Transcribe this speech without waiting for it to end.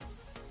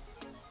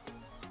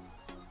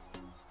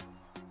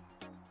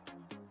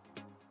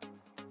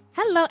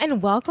Hello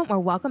and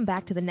welcome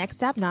back to the Next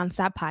Stop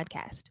Nonstop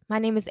podcast. My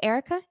name is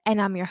Erica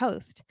and I'm your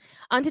host.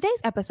 On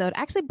today's episode,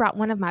 I actually brought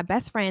one of my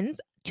best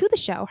friends to the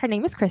show. Her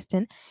name is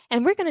Kristin,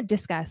 and we're going to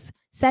discuss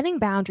setting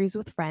boundaries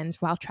with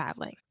friends while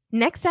traveling.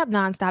 Next Stop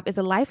Nonstop is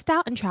a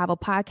lifestyle and travel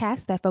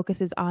podcast that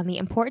focuses on the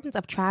importance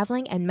of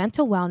traveling and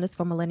mental wellness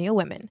for millennial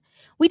women.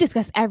 We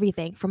discuss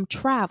everything from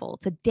travel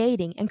to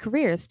dating and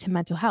careers to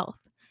mental health.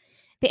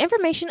 The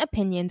information,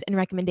 opinions, and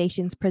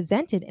recommendations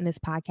presented in this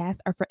podcast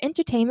are for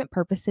entertainment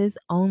purposes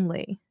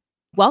only.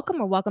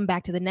 Welcome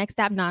back to the Next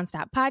Stop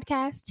Nonstop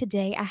podcast.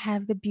 Today, I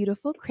have the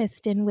beautiful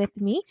Kristin with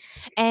me,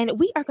 and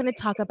we are going to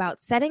talk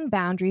about setting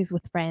boundaries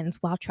with friends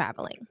while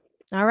traveling.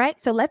 All right,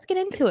 so let's get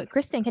into it.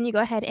 Kristin, can you go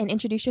ahead and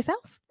introduce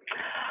yourself?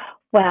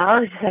 Well,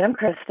 as you said, I'm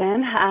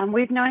Kristin.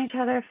 We've known each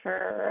other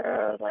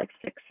for like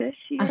 6-ish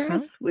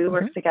years. We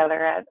worked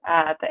together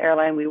at the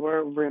airline. We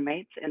were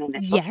roommates in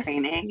initial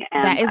training.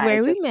 And that is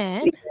where we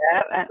met.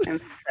 Yeah, I'm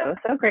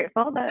so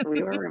grateful that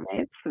we were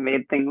roommates. It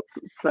made things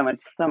so much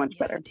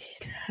better.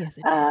 Yes,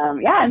 it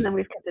did. Yeah, and then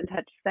we've kept in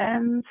touch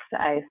since.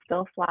 I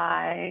still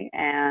fly,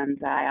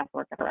 and I also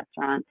work at a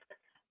restaurant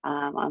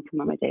on some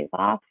of my days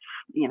off.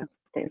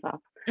 Days off.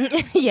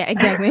 Yeah,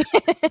 exactly.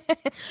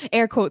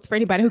 Air quotes for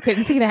anybody who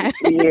couldn't see that.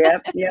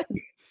 Yep.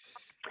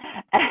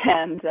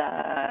 And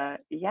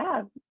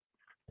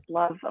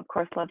love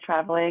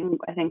traveling.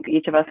 I think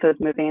each of us is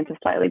moving into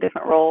slightly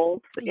different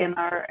roles in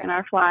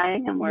our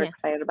flying, and we're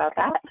excited about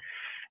that.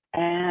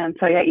 And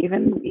so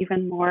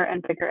even more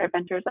and bigger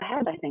adventures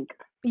ahead, I think.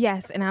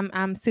 Yes, and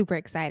I'm super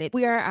excited.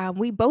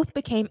 We both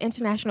became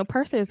international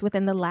pursers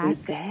within the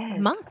last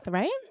month,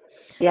 right?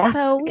 Yeah.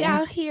 So we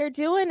out here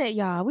doing it,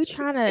 y'all. We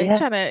trying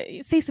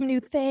to see some new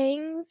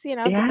things, get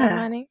that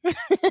money.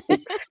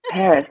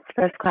 Paris,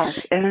 first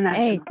class,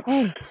 international.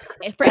 Hey.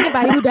 For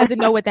anybody who doesn't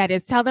know what that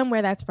is, tell them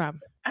where that's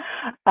from.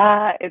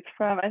 It's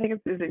from, I think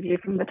it's View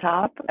from the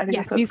Top. I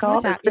think View from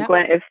the Top.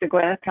 It's the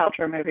Gwyneth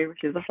Paltrow movie where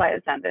she's a flight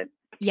attendant.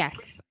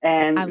 Yes.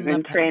 And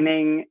in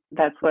training,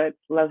 that's what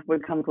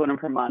becomes one of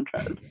her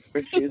mantras,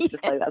 where she's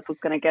just like, that's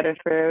what's going to get her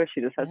through.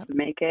 She just has to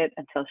make it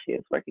until she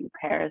is working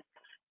Paris,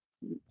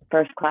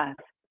 first class,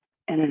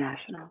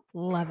 international.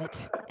 Love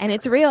it. And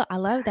it's real. I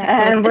love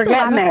that. So it's a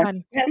lot of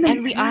fun.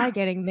 And we are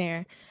getting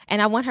there.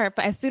 And I want her,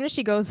 as soon as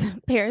she goes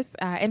Paris,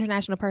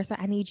 international person,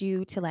 I need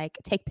you to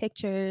take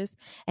pictures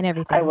and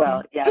everything. I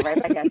will. Yeah,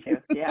 right back at you.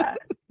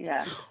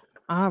 Yeah.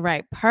 All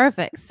right.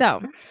 Perfect.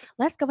 So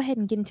let's go ahead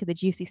and get into the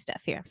juicy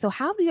stuff here. So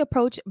how do you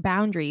approach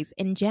boundaries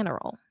in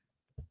general?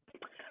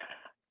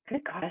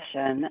 Good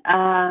question.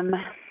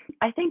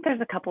 I think there's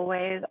a couple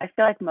ways. I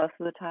feel like most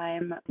of the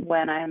time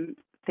when I'm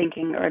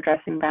thinking or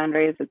addressing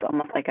boundaries, it's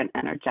almost like an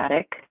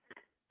energetic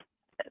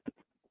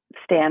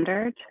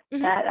standard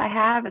that I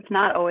have. It's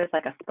not always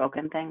like a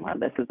spoken thing where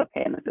this is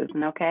okay and this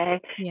isn't okay.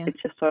 Yeah.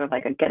 It's just sort of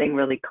like getting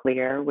really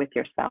clear with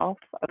yourself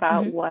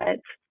about what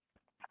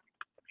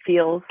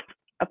feels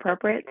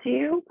appropriate to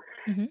you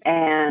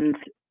and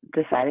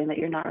deciding that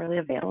you're not really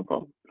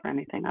available for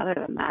anything other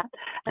than that.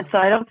 And so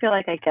I don't feel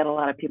like I get a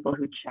lot of people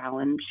who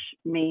challenge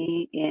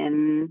me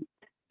in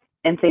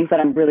things that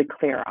I'm really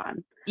clear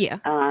on. Yeah.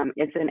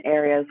 It's in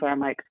areas where I'm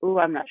like, ooh,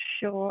 I'm not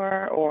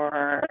sure,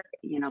 or,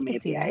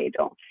 maybe I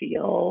don't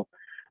feel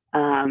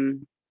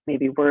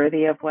maybe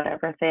worthy of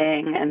whatever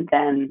thing. And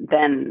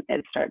then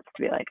it starts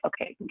to be like,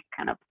 okay,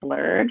 kind of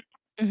blurred.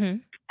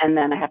 And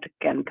then I have to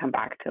again come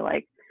back to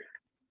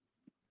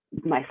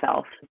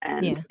myself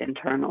and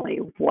internally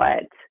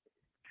what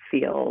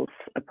feels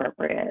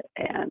appropriate,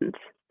 and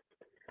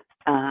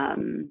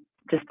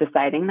just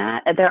deciding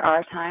that. There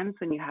are times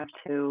when you have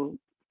to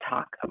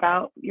talk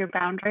about your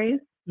boundaries.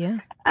 Yeah.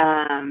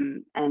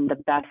 And the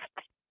best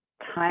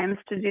times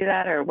to do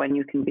that are when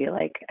you can be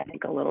I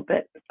think a little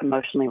bit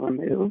emotionally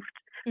removed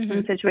from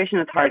the situation.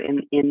 It's hard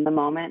in the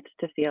moment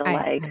to feel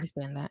I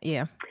understand that.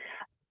 Yeah.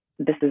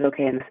 This is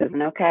okay and this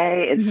isn't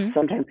okay. It's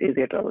sometimes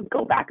easier to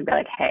go back and be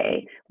like,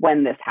 hey,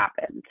 when this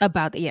happened.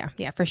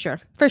 For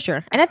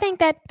sure. And I think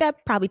that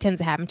probably tends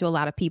to happen to a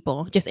lot of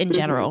people just in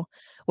general,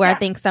 where I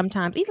think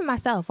sometimes, even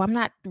myself, I'm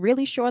not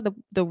really sure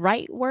the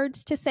right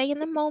words to say in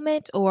the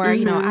moment, or,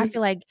 I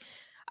feel like,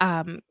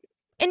 and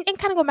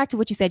kind of going back to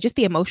what you said, just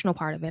the emotional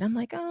part of it. I'm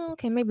like, oh,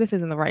 okay, maybe this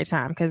isn't the right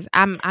time because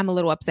I'm a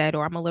little upset,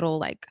 or I'm a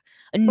little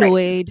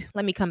annoyed. Right.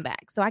 Let me come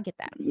back. So I get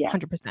that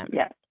 100%.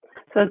 Yeah.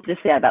 So it's just,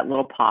 that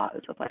little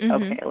pause of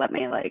okay, let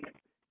me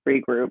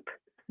regroup,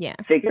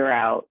 figure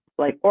out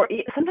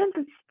sometimes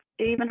it's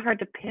even hard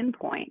to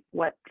pinpoint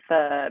what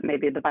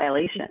maybe the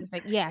violation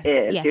is. Yes.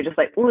 You're just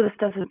like, oh, this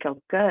doesn't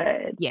feel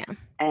good. Yeah.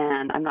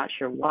 And I'm not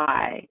sure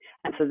why.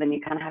 And so then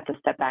you kind of have to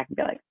step back and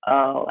be like,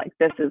 oh,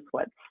 this is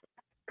what's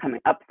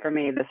coming up for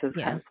me. This is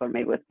kind of what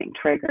maybe what's being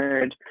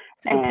triggered.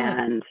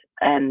 And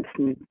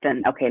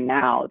then, okay,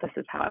 now this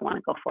is how I want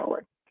to go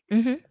forward.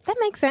 That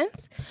makes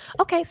sense.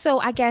 Okay, so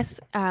I guess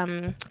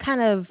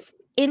kind of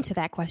into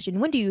that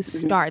question, when do you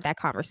start that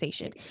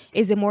conversation?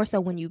 Is it more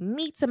so when you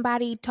meet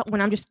somebody,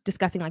 when I'm just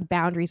discussing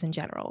boundaries in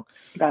general,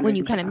 when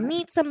you kind of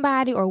meet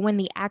somebody, or when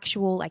the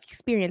actual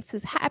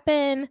experiences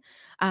happen?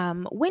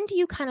 When do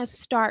you kind of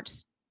start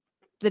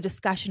the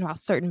discussion about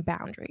certain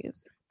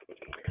boundaries?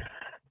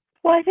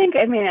 Well, I think,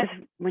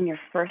 when you're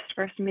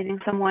first meeting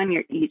someone,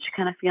 you're each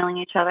kind of feeling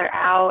each other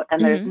out, and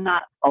there's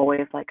not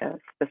always like a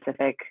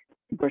specific,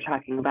 we're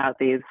talking about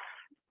these.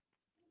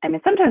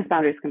 Sometimes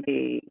boundaries can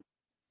be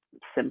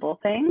simple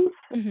things.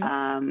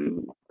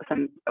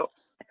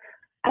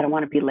 I don't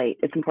want to be late.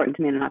 It's important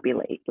to me to not be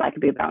late. That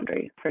could be a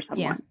boundary for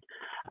someone.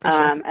 For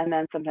sure. And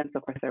then sometimes,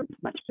 of course, there are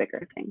much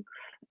bigger things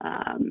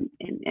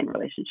in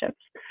relationships.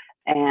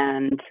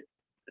 And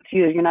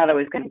you're not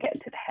always going to get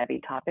into the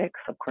heavy topics,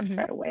 of course,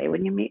 right away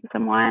when you meet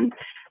someone.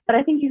 But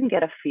I think you can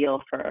get a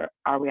feel for,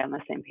 are we on the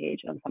same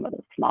page on some of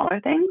the smaller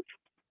things?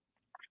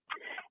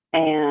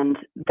 And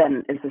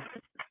then, is this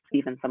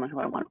even someone who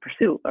I want to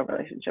pursue a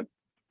relationship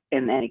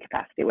in any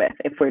capacity with,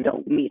 if we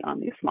don't meet on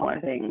these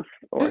smaller things,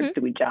 or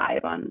do we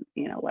jive on,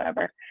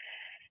 whatever.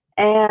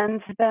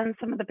 And then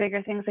some of the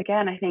bigger things,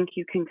 again, I think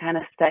you can kind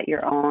of set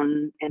your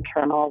own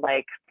internal,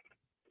 like,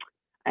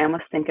 I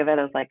almost think of it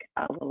as like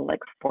a little like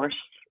force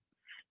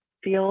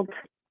field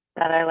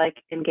that I like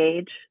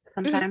engage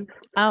sometimes.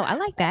 Oh, I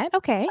like that.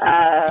 Okay.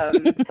 So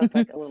it's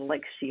like a little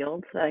like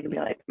shield, so I can be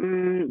like,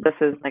 this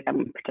is like,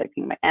 I'm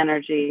protecting my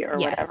energy or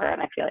whatever,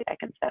 and I feel like I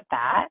can set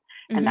that,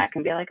 and that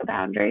can be like a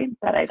boundary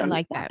that I don't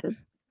want to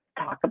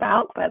talk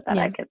about, but that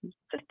I can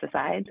just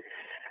decide.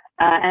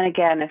 And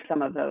again, if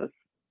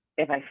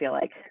I feel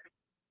like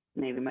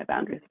maybe my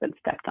boundaries have been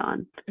stepped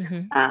on,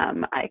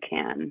 I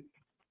can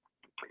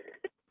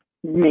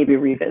maybe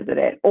revisit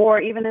it,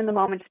 or even in the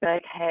moment, just be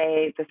like,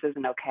 hey, this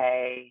isn't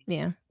okay.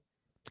 Yeah.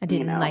 I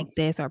didn't like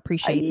this or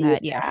appreciate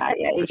that. Yeah.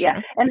 Sure.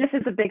 And this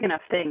is a big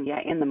enough thing.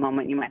 Yeah. In the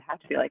moment, you might have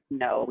to be like,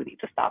 no, we need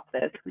to stop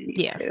this. We need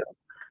to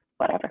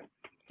whatever.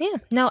 Yeah.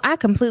 No, I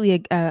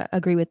completely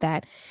agree with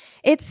that.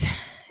 It's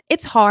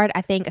hard,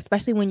 I think,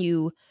 especially when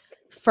you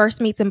first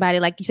meet somebody,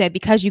 like you said,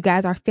 because you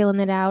guys are filling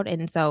it out.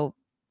 And so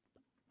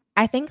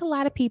I think a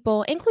lot of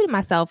people, including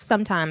myself,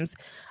 sometimes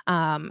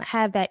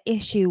have that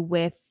issue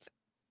with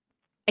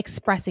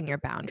expressing your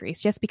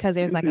boundaries just because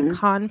there's like a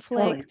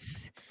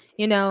conflict,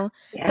 So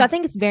I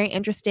think it's very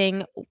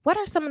interesting. What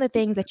are some of the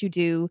things that you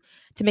do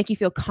to make you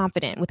feel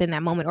confident within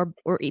that moment,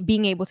 or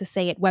being able to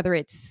say it, whether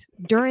it's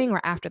during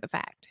or after the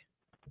fact?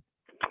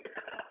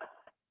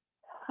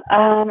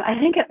 I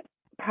think it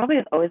probably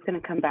is always going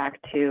to come back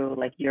to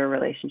like your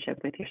relationship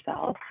with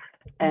yourself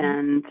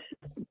and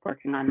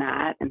working on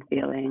that and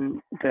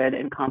feeling good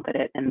and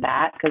confident in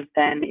that. Because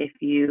then if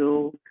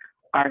you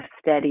are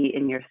steady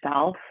in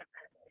yourself,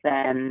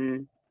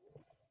 then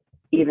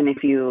even if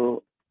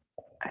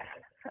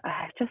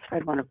I just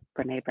read one of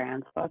Brene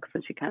Brown's books,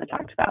 and she kind of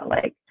talked about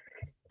like,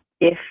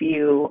 if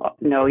you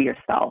know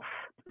yourself,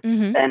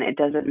 then it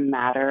doesn't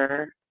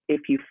matter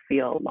if you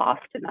feel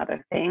lost in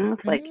other things.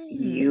 Like,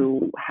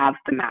 you have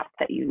the map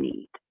that you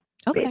need,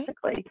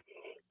 basically,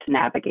 to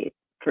navigate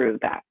through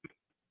that.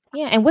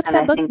 Yeah. And what's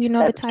that book? Do you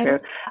know the title?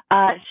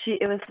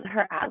 It was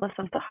her Atlas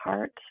of the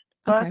Heart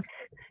book.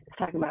 It's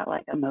talking about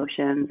like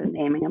emotions and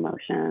naming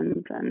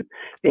emotions and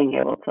being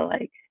able to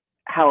like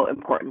how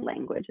important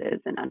language is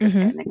in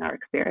understanding our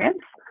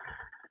experience.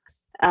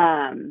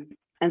 And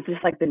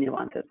just like the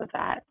nuances of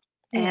that.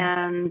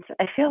 And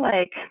I feel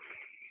like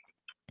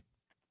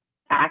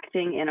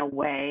acting in a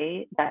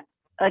way that,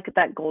 like,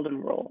 that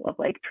golden rule of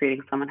like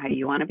treating someone how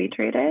you want to be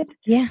treated,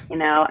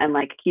 and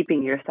like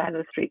keeping your side of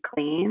the street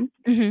clean,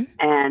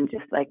 and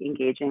just like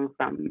engaging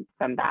from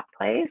that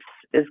place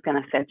is going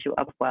to set you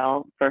up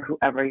well for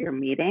whoever you're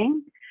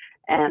meeting.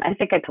 And I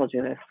think I told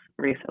you this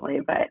recently,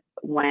 but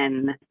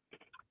when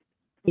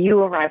you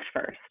arrived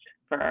first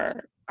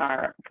for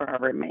our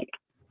roommate,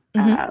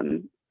 a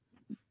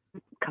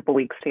couple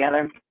weeks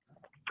together,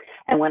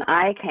 and when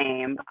I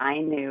came, I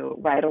knew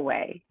right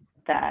away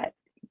that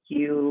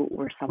you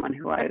were someone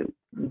who I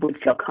would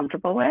feel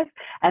comfortable with,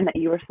 and that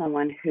you were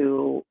someone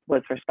who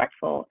was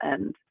respectful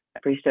and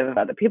appreciative of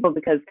other people,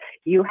 because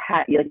you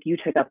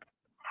took up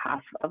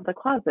half of the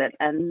closet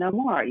and no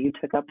more. You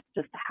took up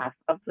just half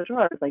of the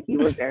drawers. Like, you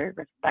were very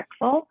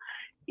respectful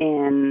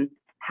in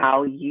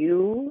how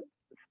you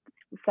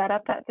set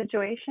up that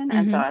situation.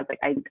 And so I was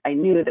like, I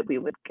knew that we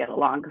would get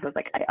along, because I was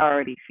like, I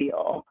already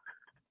feel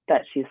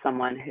that she's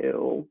someone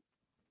who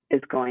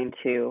is going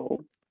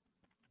to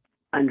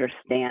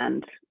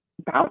understand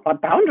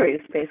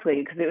boundaries,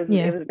 basically, because it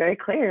was very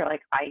clear.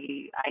 Like,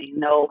 I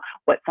know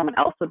what someone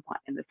else would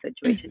want in this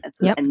situation,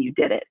 and you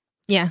did it.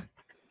 Yeah.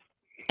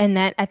 And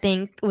that, I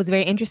think, was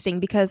very interesting,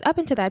 because up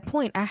until that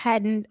point, I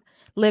hadn't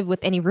lived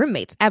with any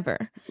roommates ever.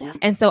 Yeah.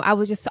 And so I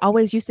was just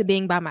always used to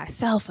being by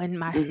myself. And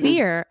my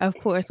fear, of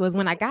course, was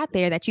when I got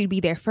there that you'd be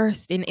there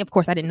first. And of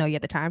course, I didn't know you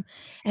at the time.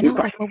 And I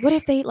was like, well, what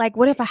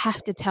if I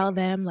have to tell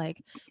them,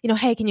 like,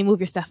 hey, can you move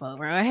your stuff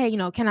over? Or, hey,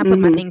 can I put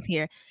my things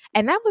here?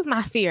 And that was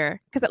my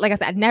fear. Because like I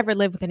said, I'd never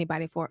lived with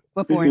anybody before.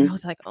 And I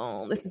was like,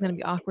 oh, this is going to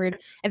be awkward.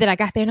 And then I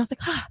got there and I was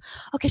like,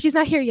 okay, she's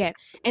not here yet.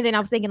 And then I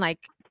was thinking, like,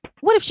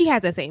 what if she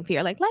has the same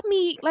fear? Like, let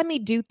me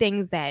do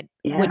things that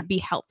would be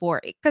helpful.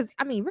 Because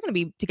we're going to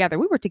be together.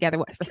 We were together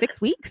for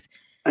 6 weeks.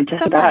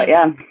 Just about,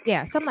 yeah.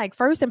 Yeah. Some like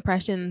first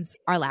impressions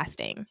are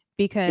lasting,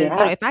 because,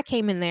 if I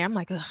came in there, I'm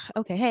like,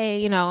 okay,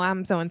 hey,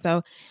 I'm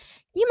so-and-so.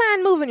 You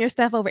mind moving your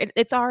stuff over?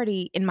 It's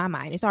already in my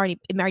mind. It already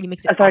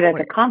makes it awkward.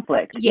 It's a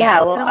conflict.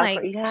 Yes. Well, And I'm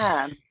like,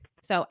 yeah.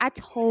 So I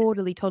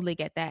totally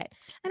get that.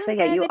 And I'm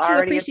glad that you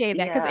appreciate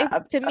that.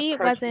 Because to me, it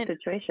wasn't the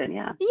situation.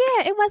 Yeah.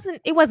 Yeah,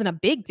 it wasn't a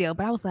big deal,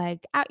 but I was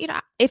like,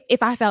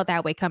 if I felt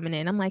that way coming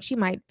in, I'm like, she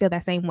might feel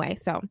that same way.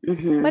 So,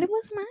 but it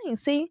was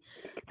nice. See,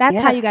 that's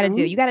how you got to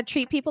do. You got to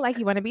treat people like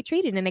you want to be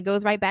treated, and it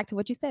goes right back to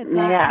what you said. So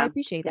I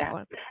appreciate that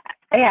one.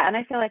 Yeah, and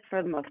I feel like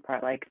for the most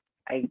part, like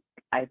I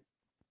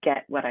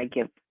get what I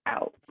give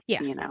out.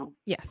 Yeah.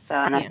 Yes. So,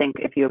 and I think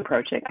if you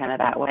approach it kind of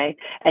that way,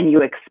 and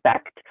you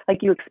expect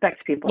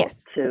people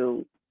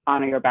to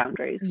honor your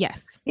boundaries.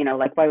 Yes.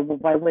 Like why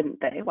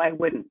wouldn't they? Why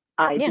wouldn't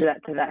I do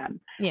that to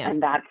them? Yeah.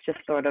 And that's just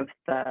sort of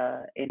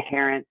the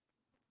inherent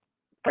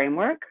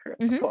framework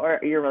for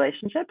your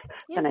relationships.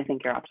 Then I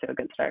think you're off to a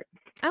good start.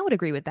 I would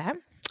agree with that.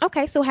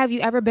 Okay, so have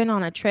you ever been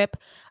on a trip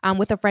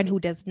with a friend who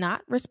does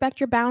not respect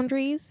your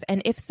boundaries?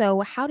 And if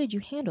so, how did you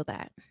handle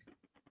that?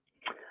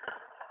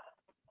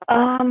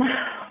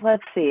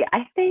 Let's see.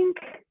 I think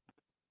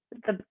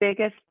the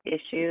biggest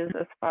issues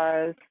as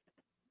far as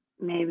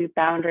maybe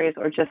boundaries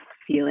or just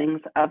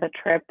feelings of a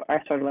trip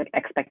are sort of like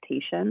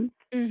expectations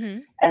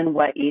and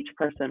what each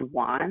person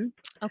wants.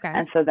 Okay.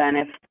 And so then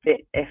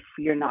if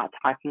you're not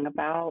talking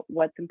about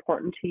what's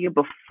important to you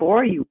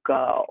before you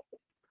go,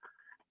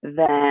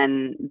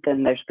 then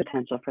there's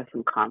potential for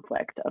some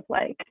conflict of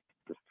like,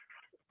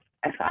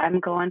 if I'm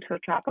going to a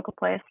tropical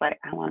place, like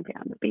I want to be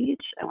on the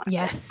beach, I want to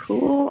be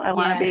cool, I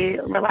want to be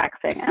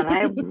relaxing, and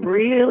I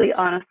really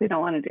honestly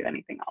don't want to do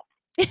anything else.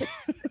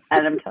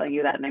 And I'm telling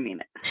you that, and I mean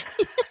it.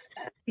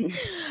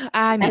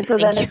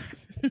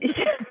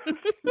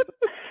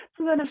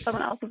 So then if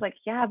someone else is like,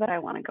 yeah, but I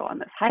want to go on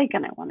this hike,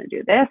 and I want to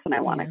do this, and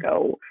I want to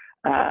go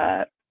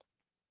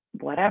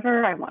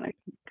whatever, I want to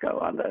go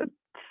on the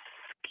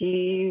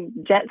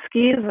jet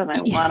skis, and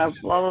I want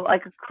to blah, blah,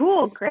 like,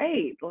 cool,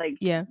 great, like,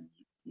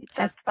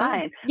 that's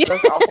fine. Those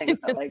are all things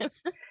that like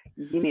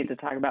you need to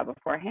talk about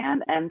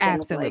beforehand, and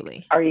absolutely,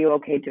 like, are you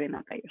okay doing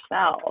that by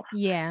yourself?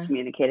 Yeah,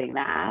 communicating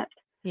that.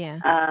 Yeah.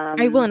 Are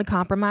you willing to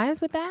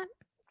compromise with that?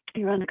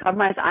 You're willing to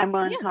compromise. I'm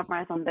willing to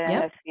compromise on this.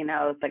 Yep.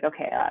 It's like,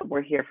 okay,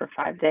 we're here for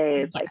 5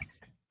 days. Like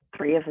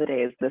 3 of the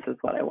days, this is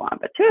what I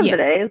want, but 2 of the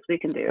days we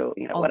can do,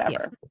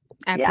 whatever.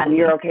 Absolutely. Yeah, and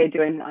you're okay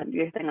doing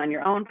your thing on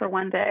your own for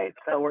 1 day,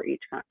 so we're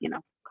each,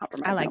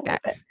 compromising. I like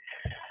that.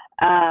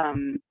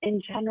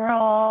 In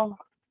general.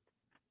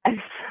 And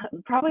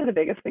probably the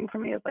biggest thing for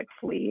me is like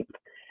sleep.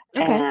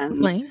 Okay, and,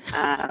 explain.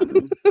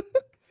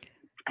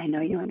 I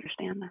know you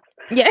understand this.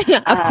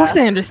 Yeah, of course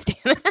I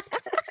understand.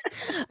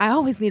 I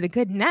always need a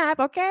good nap.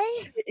 Okay,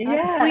 I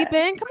like to sleep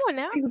in. Come on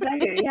now.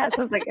 Exactly. Yeah.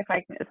 So it's like if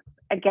I can,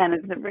 again,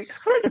 it sort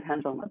of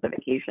depends on what the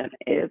vacation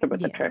is or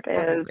what the trip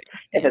is.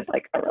 If it's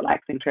like a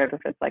relaxing trip,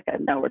 if it's like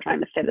we're trying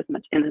to fit as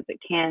much in as we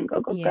can,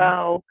 go.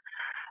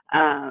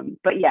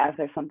 But yeah, if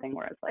there's something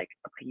where it's like,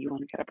 okay, you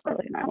want to get up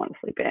early and I want to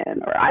sleep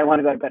in, or I want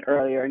to go to bed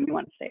earlier and you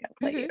want to stay up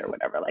late or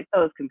whatever, like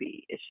those can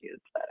be issues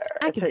that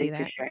are, I can see that.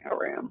 You're sharing a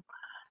room.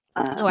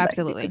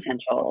 Absolutely.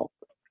 Potential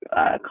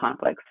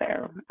conflicts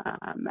there.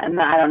 And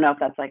I don't know if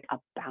that's like a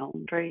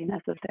boundary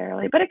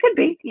necessarily, but it could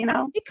be,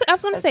 I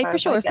was going to say for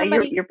sure. Like,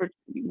 somebody you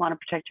want to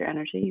protect your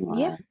energy, you want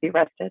to be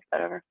rested,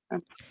 whatever.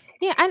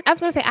 Yeah, I was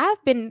going to say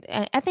I've been,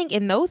 I think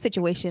in those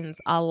situations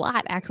a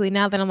lot actually.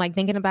 Now that I'm like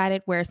thinking about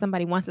it, where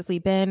somebody wants to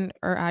sleep in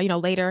or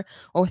later,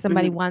 or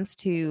somebody wants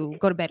to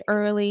go to bed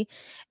early,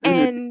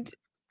 and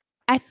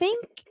I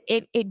think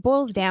it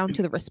boils down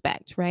to the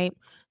respect, right?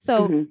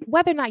 So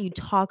whether or not you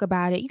talk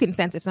about it, you can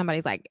sense if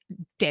somebody's like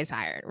dead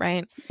tired,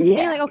 right? Yeah. And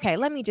you're like, okay,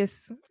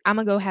 I'm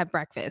gonna go have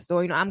breakfast,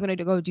 or I'm gonna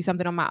go do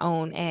something on my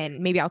own, and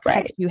maybe I'll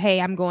text you, hey,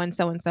 I'm going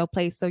so and so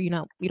place, so you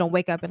don't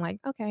wake up and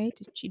like, okay,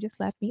 she just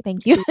left me,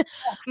 thank you.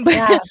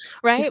 But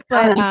right,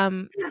 but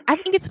I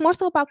think it's more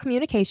so about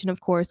communication,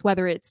 of course,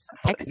 whether it's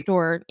text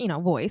or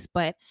voice,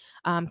 but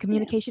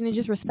communication and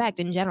just respect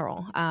in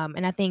general,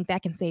 and I think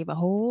that can save a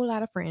whole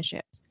lot of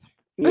friendships.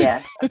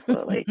 Yes,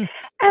 absolutely.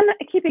 And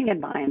keeping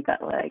in mind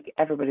that like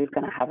everybody's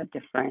going to have a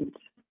different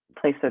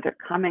place that they're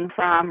coming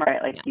from,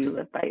 right? Like you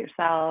live by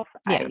yourself.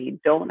 I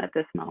don't at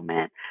this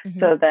moment.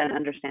 So then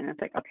understanding it's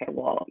like, okay,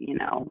 well,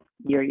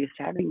 you're used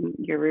to having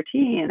your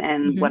routine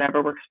and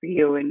whatever works for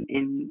you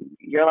in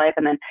your life.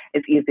 And then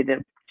it's easy to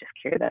just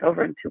carry that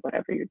over into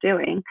whatever you're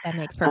doing. That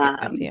makes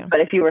perfect sense, yeah. But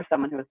if you were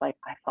someone who was like,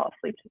 I fall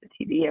asleep to the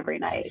TV every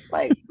night,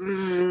 like,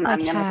 I'm going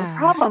to have a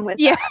problem with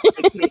that.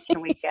 Like,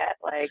 can we get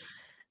like,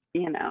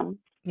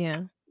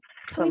 yeah.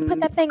 Can we put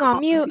that thing on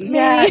mute?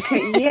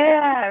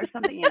 Yeah, or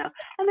something,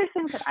 And there's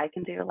things that I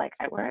can do, like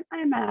I wear an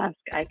eye mask.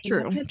 I can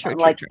true.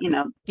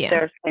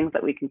 There's things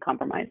that we can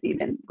compromise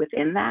even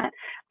within that,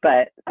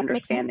 but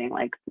understanding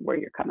like where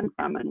you're coming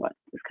from and what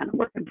is kind of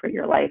working for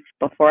your life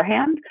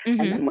beforehand, and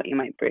then what you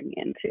might bring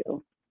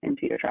into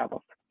your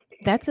travels.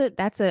 That's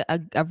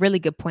a really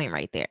good point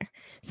right there.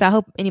 So I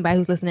hope anybody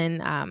who's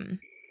listening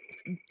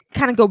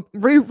kind of go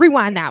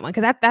rewind that one,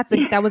 because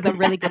that was a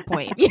really good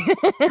point. Yeah,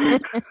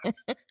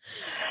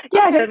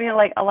 because Okay. I mean,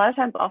 like a lot of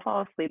times I'll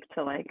fall asleep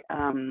to like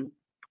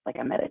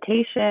a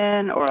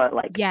meditation or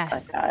like a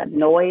Yes.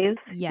 noise,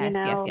 Yes.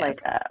 Yes. like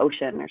Yes.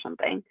 ocean or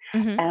something.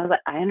 Mm-hmm. And I was like,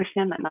 I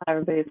understand that not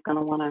everybody's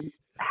gonna want to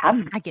have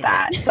I get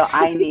that, that. so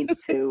I need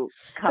to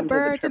The come to the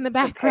birds in trip the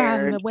background,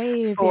 prepared the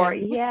wave. for.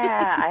 Yeah.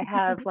 Yeah, I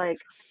have like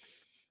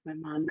my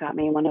mom got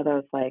me one of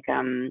those like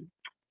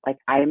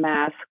eye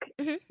mask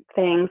Mm-hmm.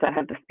 things that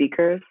have the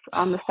speakers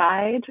on the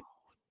side.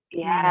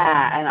 Love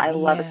Yeah, and I that.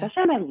 love, Yeah.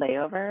 especially on my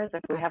layovers,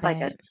 if we I have like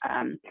bet.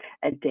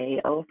 a day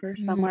over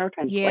Mhm. somewhere,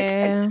 trying to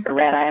Yeah. for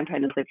red eye, I'm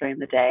trying to sleep during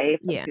the day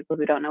for the Yeah. people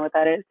who don't know what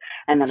that is,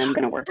 and then I'm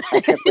going to work my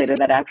shift later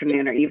that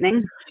afternoon or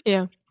evening.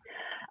 Yeah.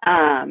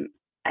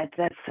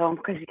 That's so,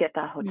 because you get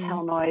the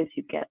hotel noise,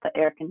 you get the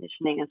air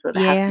conditioning, and so to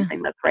have Yeah.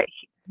 something that's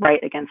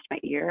right against my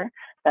ear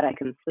that I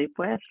can sleep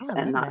with, Oh, I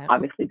and love not that.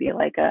 obviously be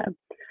like a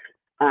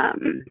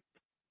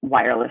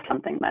wireless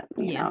something that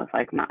Yeah. is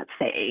like not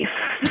safe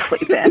to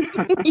sleep in.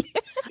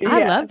 I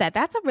Yeah. love that.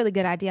 That's a really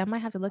good idea. I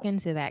might have to look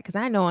into that, because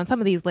I know on some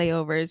of these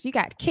layovers, you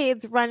got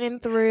kids running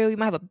through. You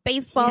might have a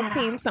baseball Yeah.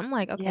 team. So I'm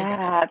like, okay, guys.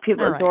 Yeah,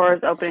 people, All right. doors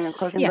opening and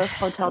closing, Yeah. those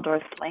hotel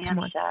doors slam Come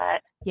on.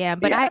 shut. Yeah.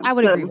 But Yeah, I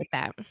would so agree with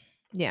that.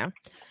 Yeah.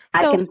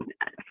 I So,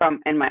 can,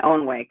 in my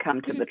own way,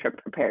 come to mhm, the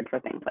trip prepared for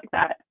things like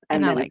that. and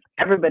And I then if like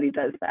that. everybody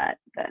does that,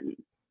 then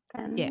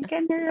Yeah.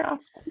 again,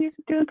 you're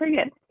doing pretty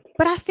good.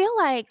 But I feel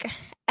like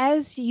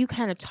as you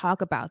kind of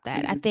talk about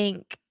that, I Mm-hmm.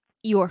 think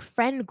your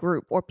friend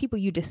group or people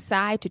you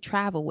decide to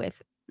travel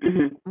with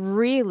Mm-hmm.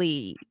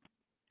 really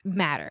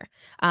matter.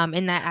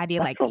 In that idea,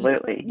 like,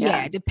 Absolutely,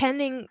 yeah. yeah,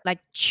 depending, like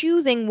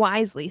choosing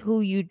wisely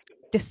who you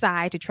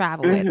decide to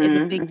travel with is a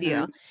Mm-hmm. big Mm-hmm.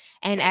 deal.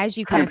 And as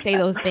you kind of say 100%.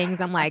 those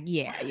things, I'm like,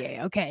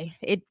 yeah, okay.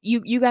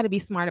 You got to be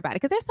smart about it,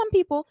 because there's some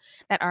people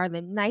that are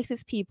the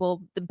nicest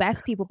people, the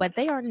best people, but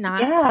they are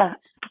not Yeah,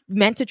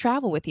 meant to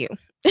travel with you.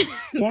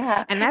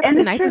 yeah. And that's And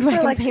the it's true nicest way I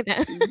for can like, say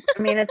that.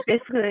 I mean, it's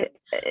basically,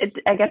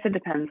 I guess it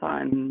depends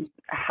on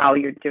how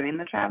you're doing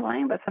the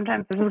traveling, but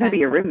sometimes this is going to Okay. be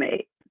your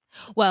roommate.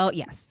 Well,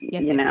 yes. Like Yeah.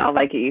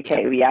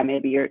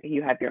 maybe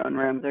you have your own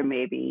rooms, or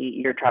maybe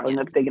you're traveling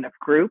Yeah. with a big enough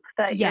group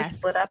that you're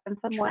split Yes. up in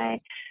some True.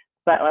 way.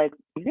 But like,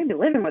 you're going to be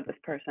living with this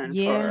person for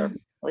Yeah. at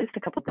least a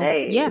couple Yeah.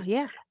 days.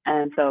 Yeah.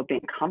 And so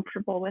being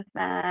comfortable with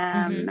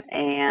them, Mm-hmm.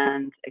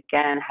 and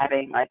again,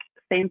 having like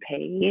the same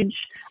page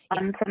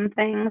on Yes. some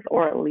things,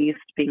 or at least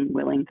being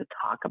willing to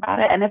talk about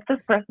it. And if this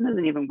person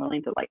isn't even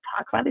willing to like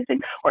talk about these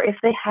things, or if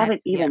they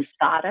haven't Yeah. even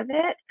thought of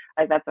it,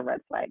 like that's a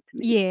red flag to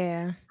me.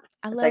 Yeah.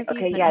 I It's like, love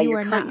you, okay, but yeah, you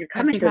are not you're a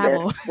coming to this.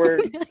 travel travel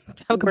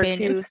We're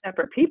companion. two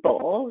separate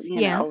people,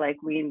 Yeah. like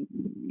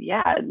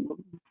yeah,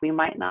 we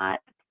might not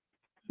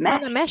Might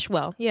mesh. not mesh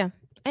well. Yeah.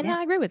 And Yeah.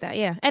 I agree with that.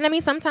 Yeah. And I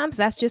mean, sometimes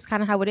that's just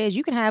kind of how it is.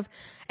 You can have,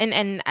 and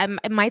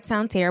it might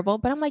sound terrible,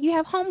 but I'm like, you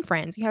have home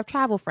friends, you have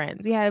travel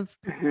friends, you have,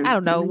 I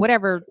don't know, Hmm.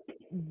 whatever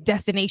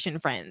destination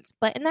friends,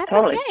 and that's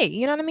Totally. okay.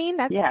 You know what I mean?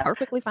 That's Yeah.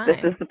 perfectly This fine.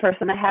 is the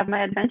person I have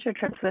my adventure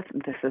trips with.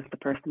 This is the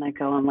person I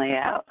go and lay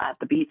out at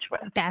the beach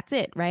with. That's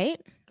it, right?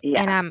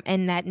 Yeah.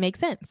 And that makes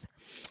sense.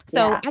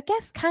 So Yeah. I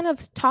guess kind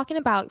of talking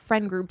about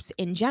friend groups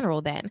in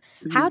general then,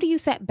 Hmm. how do you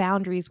set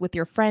boundaries with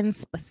your friends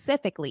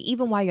specifically,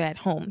 even while you're at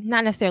home?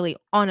 Not necessarily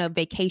on a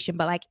vacation,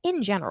 but like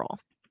in general.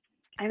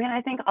 I mean,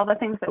 I think all the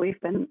things that we've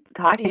been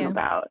talking Yeah.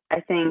 about,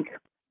 I think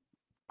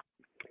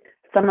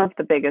some of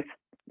the biggest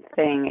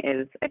thing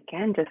is,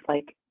 again, just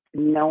like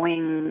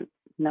knowing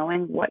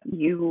what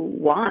you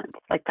want.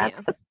 Like that's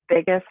Yeah. the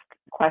biggest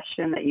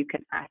question that you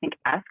can, I think,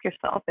 ask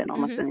yourself in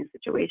almost Mhm. any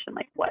situation.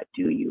 Like, what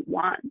do you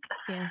want?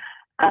 Yeah.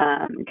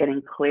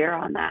 Getting clear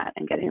on that,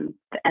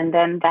 and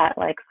then that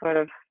like sort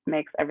of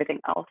makes everything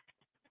else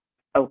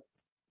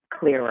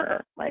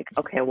clearer. Like,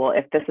 okay, well,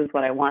 if this is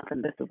what I want,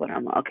 then this is what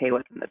I'm okay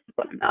with, and this is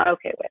what I'm not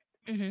okay with.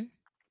 Mhm.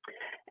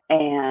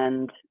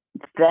 And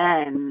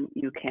then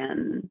you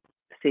can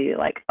see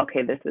like,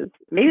 okay, this is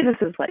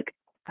like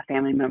a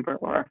family member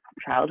or a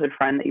childhood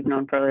friend that you've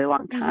known for a really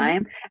long Mhm.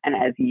 time. And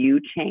as you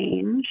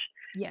change,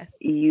 Yes.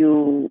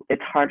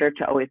 it's harder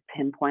to always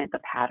pinpoint the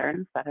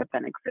patterns that have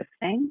been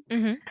existing.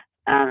 Mhm.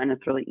 And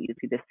it's really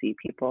easy to see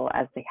people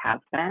as they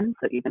have been.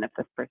 So even if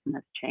this person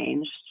has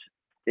changed,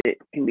 it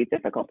can be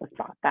difficult to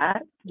stop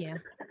that. Yeah.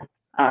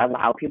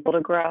 Allow people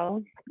to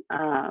grow.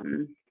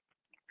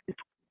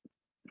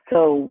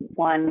 So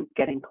one,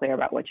 getting clear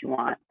about what you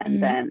want, and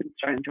Mhm. then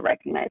starting to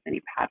recognize any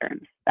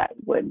patterns that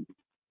would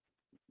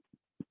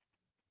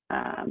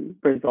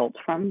result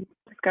from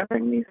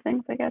discovering these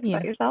things, I guess,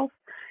 about Yeah. yourself.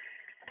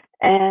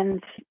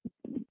 And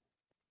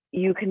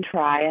you can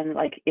try and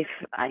like, if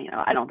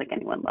I don't think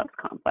anyone loves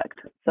conflict.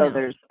 So No.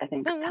 there's, I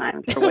think, So,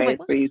 times or I'm ways like,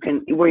 what? where you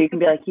can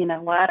be like, you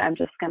know what, I'm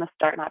just gonna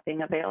start not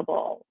being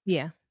available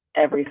Yeah.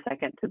 every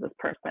second to this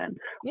person,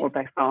 Yeah. or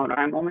by phone, or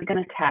I'm only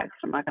going to text,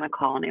 I'm not going to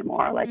call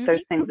anymore. Like, Mhm.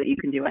 there's things that you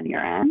can do on your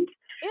end.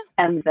 Yeah.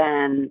 And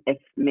then if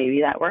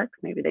maybe that works,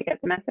 maybe they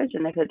get the message.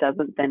 And if it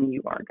doesn't, then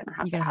you are going to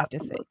You're gonna have have to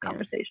some of say, those yeah.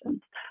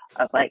 conversations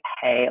of like,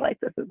 hey, like,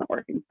 this isn't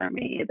working for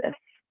me, this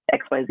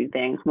XYZ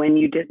things. When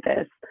you did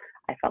this,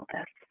 I felt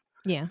this.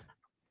 Yeah.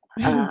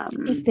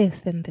 If this,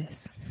 then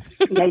this.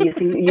 Yeah,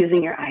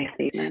 using your I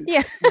statement.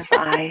 Yeah. Yes,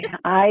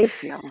 I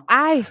feel.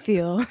 I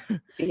feel.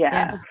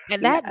 Yeah. Yes.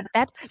 And Yeah.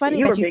 that's funny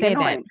You that were you being say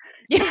that. annoying.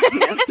 Yeah.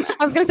 Yes.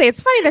 I was gonna say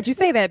it's funny that you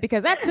say that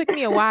because that took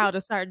me a while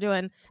to start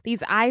doing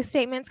these I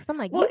statements because I'm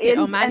like, Well, you get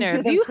on my and do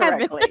nerves. them You have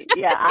been. correctly.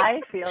 Yeah,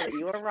 I feel that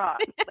you are wrong.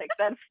 Like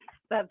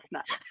that's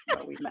not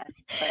what we meant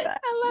by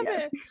that. I love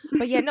Yes. it.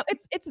 But yeah, no,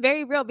 it's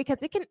very real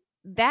because it can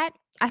that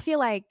I feel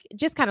like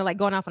just kind of like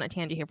going off on a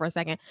tangent here for a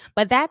second,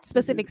 but that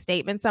specific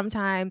statement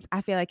sometimes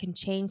I feel like can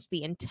change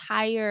the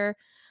entire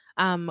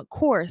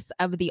course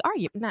of the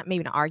argument, not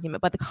maybe an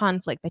argument, but the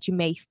conflict that you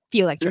may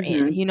feel like you're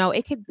in. You know,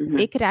 it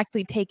could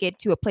actually take it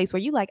to a place where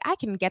you like, I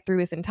can get through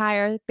this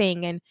entire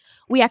thing and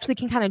we actually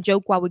can kind of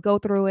joke while we go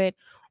through it.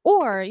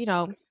 Or, you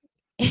know,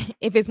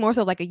 if it's more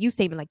so like a you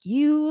statement, like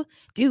you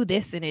do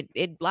this and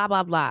it blah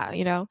blah blah,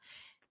 you know.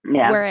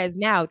 Yeah. Whereas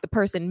now the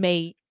person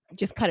may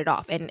just cut it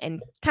off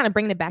and kind of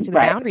bring it back to the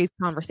Right. boundaries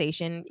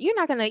conversation. You're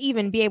not going to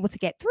even be able to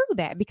get through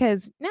that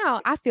because now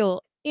I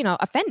feel, you know,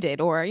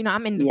 offended or, you know,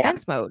 I'm in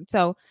defense mode.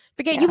 So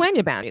forget you and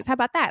your boundaries. How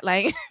about that?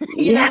 Like,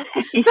 you know?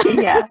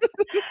 Yeah.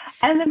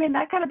 And I mean,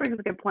 that kind of brings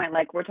a good point.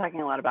 Like we're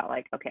talking a lot about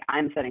like, okay,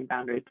 I'm setting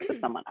boundaries with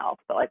someone else.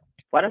 But like,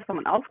 what if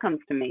someone else comes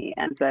to me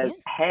and says,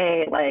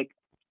 hey, like,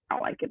 I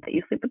don't like it that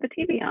you sleep with the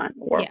TV on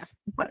or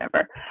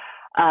whatever.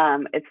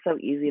 It's so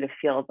easy to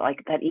feel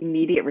like that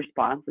immediate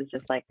response is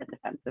just like a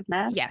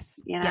defensiveness. Yes.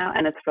 You know,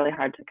 and it's really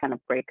hard to kind of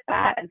break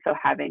that. And so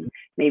having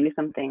maybe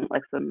something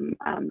like some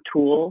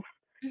tools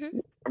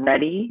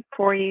ready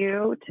for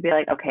you to be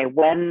like, okay,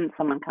 when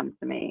someone comes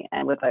to me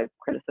and with a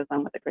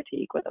criticism, with a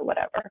critique, with a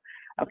whatever,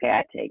 okay,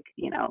 I take,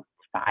 you know,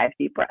 5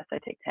 deep breaths, I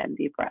take 10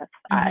 deep breaths.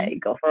 I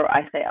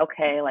say,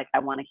 okay, like I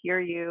want to hear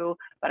you,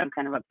 but I'm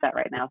kind of upset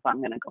right now, so I'm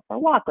going to go for a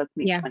walk. Let's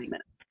meet 20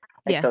 minutes.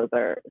 Like those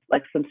are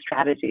like some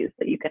strategies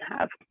that you can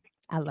have.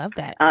 I love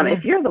that.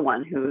 If you're the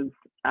one who's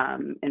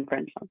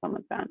infringed on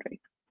someone's boundaries.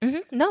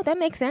 No, that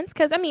makes sense.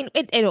 Cause I mean,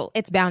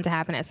 it's bound to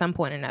happen at some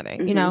point or another,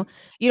 you know,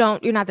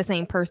 you're not the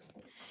same person.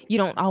 You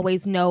don't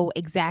always know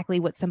exactly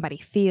what somebody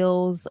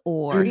feels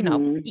or, you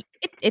know,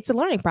 it's a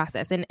learning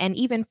process and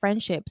even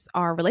friendships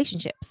are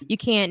relationships. You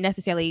can't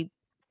necessarily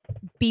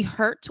be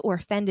hurt or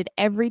offended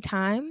every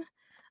time.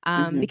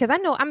 Because I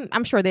know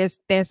I'm sure there's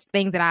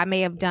things that I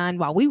may have done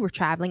while we were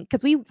traveling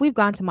because we've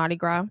gone to Mardi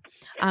Gras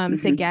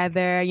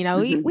together. You know,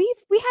 we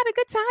had a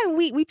good time.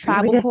 We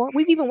traveled before.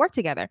 We've even worked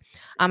together.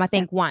 I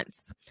think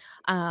once.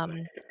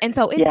 And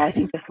so it's I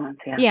think just once.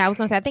 Yeah, I was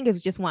gonna say I think it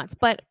was just once,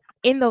 but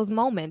in those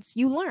moments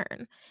you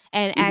learn,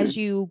 and as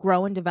you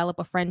grow and develop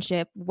a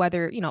friendship,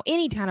 whether you know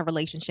any kind of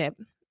relationship,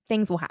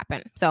 things will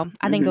happen. So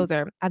I think those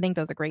are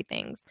great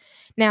things.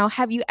 Now,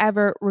 have you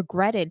ever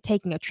regretted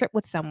taking a trip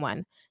with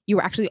someone? You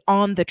were actually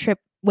on the trip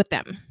with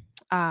them.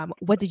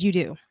 What did you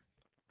do?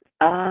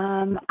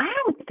 I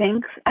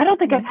don't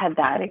think I've had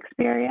that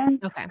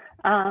experience. Okay.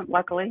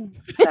 Luckily,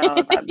 so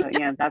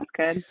that's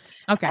good.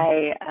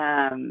 Okay.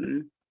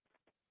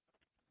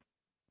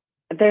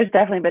 There's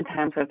definitely been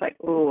times where it's like,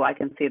 ooh, I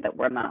can see that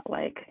we're not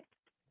like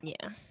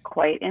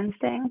quite in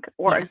sync,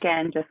 or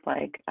again, just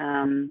like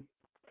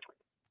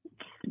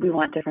we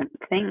want different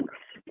things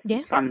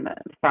from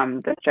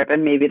this trip,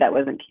 and maybe that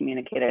wasn't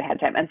communicated ahead of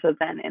time. And so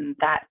then in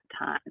that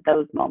time,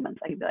 those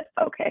moments, I can be like,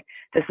 okay,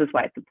 this is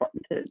why it's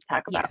important to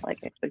talk about like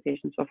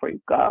expectations before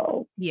you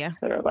go.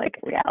 Sort of like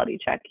reality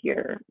check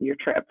your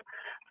trip.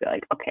 Be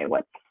like, okay,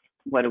 what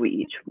do we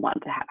each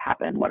want to have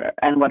happen? What are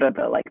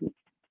the like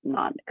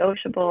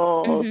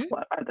non-negotiables?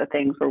 What are the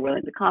things we're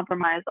willing to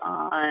compromise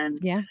on?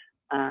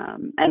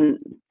 And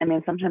I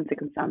mean, sometimes it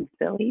can sound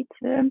silly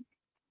to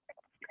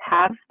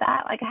have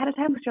that like ahead of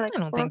time because you're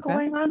like, we're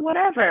going on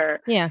whatever.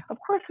 Of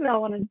course we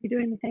all want to be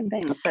doing the same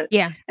things. But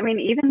I mean,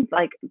 even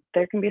like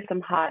there can be some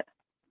hot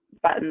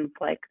buttons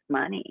like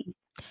money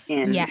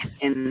in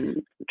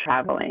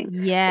traveling.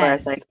 Where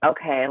it's like,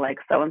 okay, like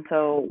so and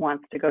so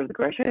wants to go to the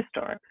grocery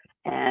store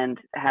and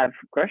have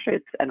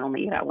groceries and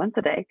only eat out once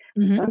a day.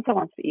 So and so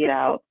wants to eat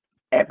out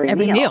every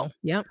meal.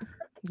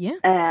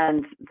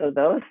 And so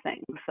those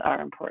things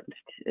are important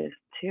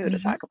too to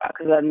talk about,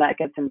 because then that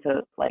gets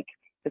into like,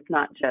 it's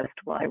not just,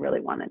 well, I really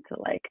wanted to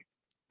like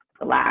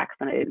relax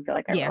and I didn't feel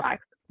like I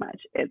relaxed as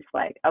much. It's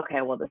like,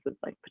 okay, well, this is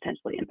like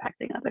potentially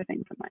impacting other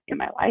things in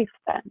my life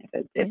then,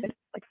 if it's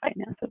like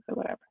finances or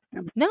whatever.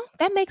 No,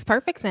 that makes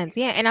perfect sense.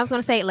 Yeah. And I was going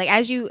to say, like,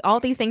 as you,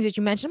 all these things that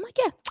you mentioned, I'm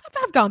like,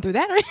 I've gone through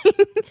that,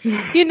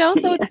 right? You know,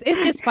 so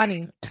it's just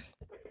funny.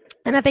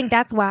 And I think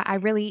that's why I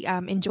really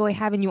enjoy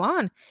having you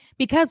on,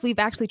 because we've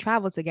actually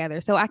traveled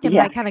together. So I can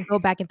like kind of go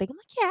back and think, I'm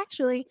like,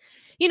 actually,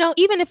 you know,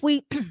 even if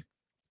we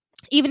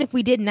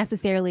didn't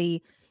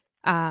necessarily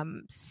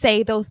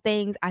say those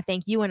things, I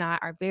think you and I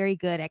are very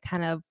good at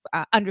kind of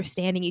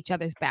understanding each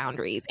other's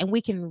boundaries, and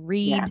we can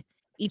read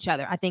each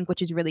other, I think,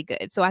 which is really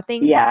good. So I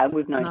think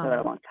we've known each other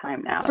a long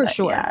time now. For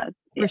sure.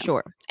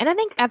 And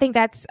I think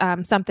that's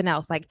something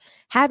else, like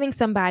having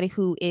somebody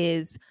who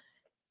is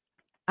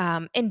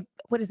and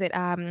what is it?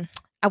 I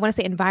want to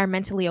say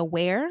environmentally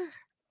aware.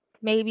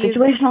 maybe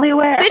situationally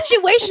aware.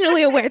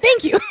 Situationally aware.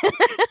 Thank you.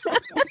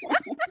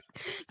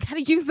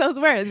 Gotta use those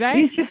words,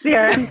 right? Use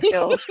your CRM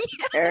skills,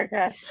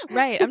 Erica.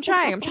 Right. I'm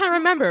trying to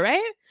remember,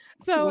 right?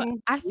 So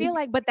I feel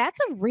like, but that's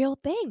a real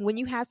thing when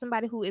you have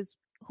somebody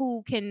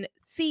who can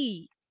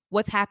see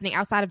what's happening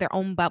outside of their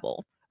own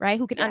bubble, right?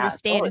 Who can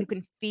understand, totally. who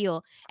can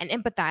feel and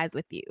empathize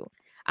with you,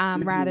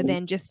 rather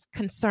than just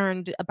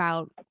concerned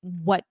about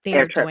what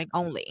they're doing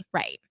only,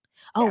 right?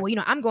 Oh, well,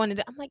 I'm going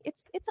to, I'm like,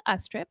 it's a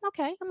us trip.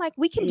 Okay. I'm like,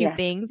 we can do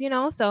things,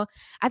 so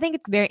I think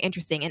it's very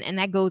interesting. And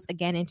that goes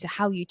again into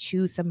how you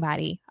choose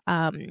somebody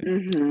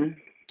to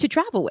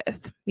travel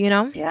with,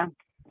 Yeah.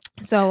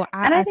 So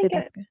I think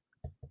it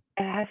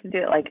has to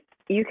do, like,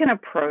 you can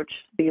approach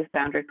these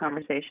boundary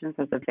conversations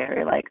as a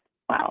very, like,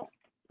 wow,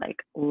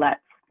 like, let's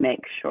make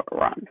sure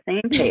we're on the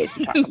same page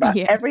and talk about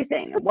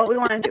everything and what we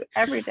want to do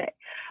every day.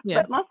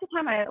 But most of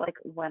the time,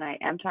 when I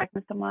am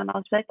talking to someone,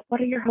 I'll just be like, what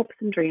are your hopes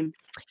and dreams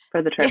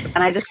for the trip?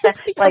 And I just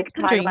like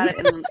talk about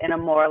it in a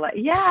more like,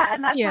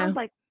 and that sounds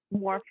like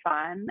more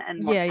fun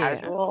and more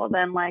casual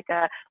than like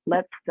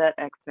let's set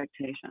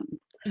expectations.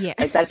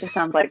 Like that just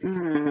sounds like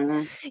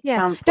don't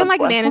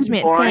like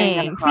management boring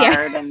things. And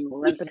hard and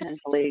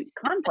potentially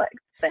conflict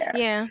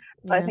there.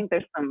 So I think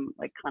there's some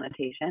like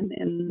connotation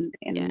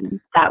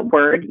in that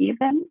word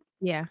even.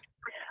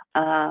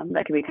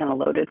 That can be kind of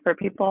loaded for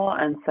people.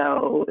 And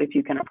so if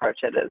you can approach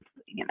it as,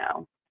 you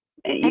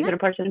can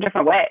approach it in a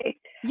different way.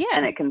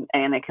 And it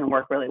can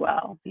work really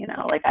well.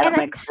 Like I don't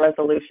make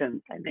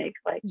resolutions. I make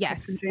like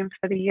dreams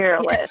for the year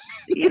list,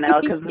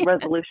 because the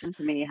resolution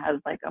to me has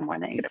like a more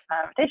negative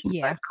connotation.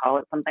 So I call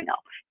it something else.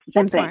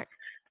 Same thing. Smart.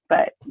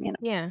 But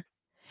And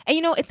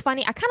it's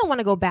funny. I kind of want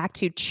to go back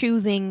to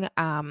choosing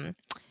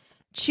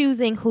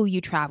who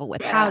you travel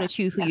with, how to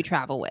choose who you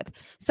travel with.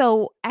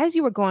 So as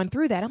you were going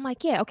through that, I'm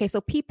like, okay,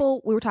 so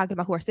people we were talking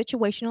about who are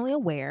situationally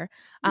aware,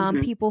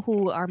 people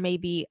who are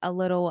maybe a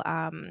little,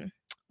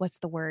 what's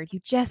the word? You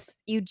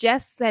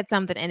just said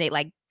something and it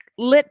like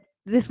lit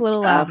this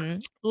little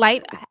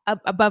light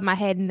above my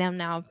head, and then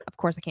now, of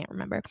course, I can't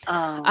remember.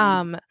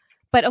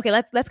 But okay,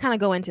 let's kind of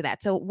go into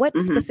that. So what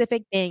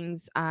specific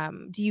things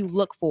do you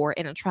look for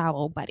in a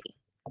travel buddy?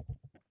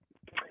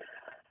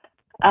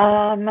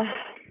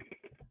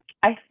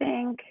 I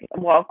think,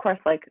 well, of course,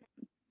 like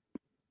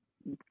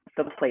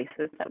the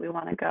places that we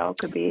want to go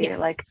could be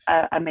like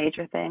a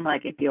major thing.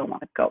 Like if you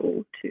want to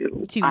go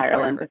to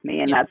Ireland with me,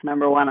 and that's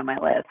number one on my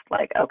list,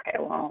 like, okay,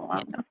 well,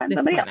 I'm going to find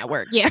somebody else. At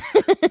work.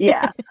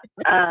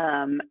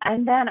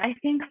 And then I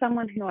think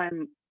someone who I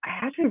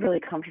have to be really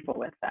comfortable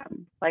with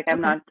them. Like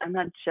I'm not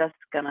just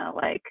gonna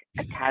like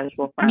a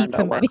casual friend meet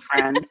somebody. Or work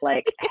friend.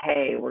 Like,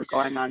 hey, we're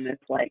going on this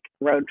like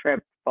road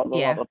trip, blah,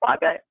 blah, blah, blah,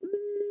 blah. Like,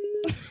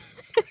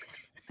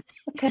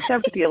 I'll catch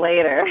up with you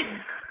later.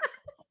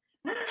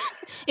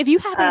 If you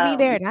happen to be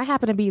there and I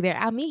happen to be there,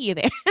 I'll meet you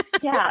there.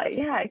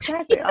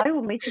 Exactly. I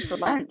will meet you for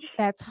lunch.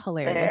 That's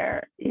hilarious.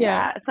 There.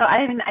 Yeah. So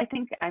I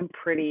think I'm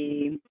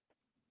pretty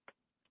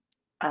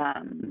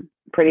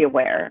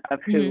aware of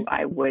who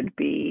I would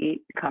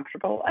be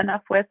comfortable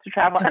enough with to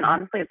travel. And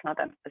honestly, it's not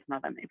that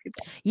many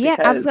people. Yeah,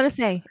 I was gonna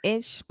say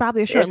it's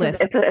probably a short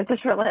list. It's a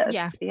short list.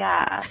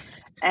 Yeah.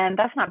 And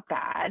that's not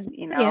bad,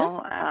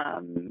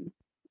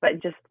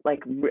 but just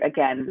like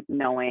again,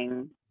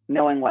 knowing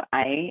what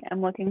I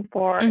am looking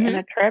for in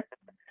a trip,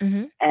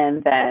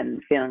 and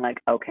then feeling like,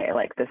 okay,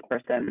 like this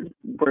person,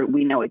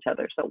 we know each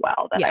other so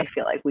well that I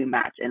feel like we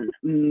match in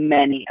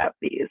many of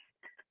these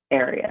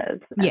areas.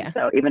 And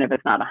so even if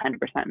it's not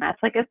 100% match,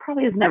 like it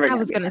probably is never. I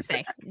was going to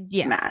say,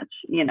 match.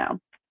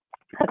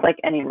 It's like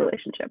any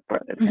relationship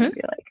where it's going to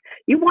be like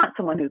you want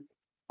someone who's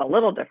a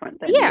little different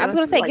than you. I was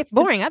going to say, it gets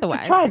boring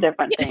otherwise. Try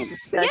different things.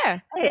 Like,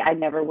 hey, I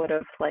never would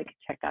have like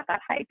checked out that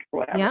hike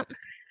or whatever.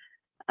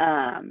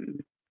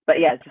 But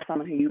just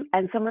someone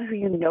who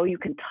you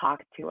can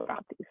talk to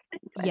about these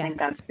things. I think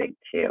that's big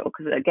too.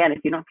 Because again, if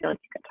you don't feel like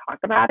you can talk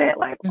about it,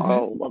 like,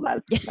 oh, well,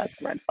 that's a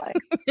red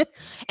flag.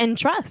 And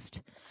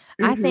trust.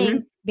 I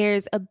think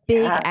there's a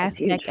big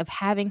aspect of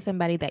having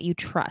somebody that you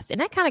trust.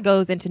 And that kind of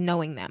goes into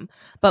knowing them,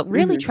 but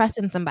really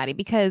trusting somebody,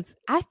 because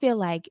I feel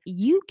like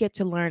you get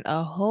to learn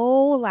a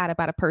whole lot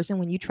about a person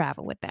when you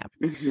travel with them.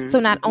 So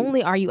not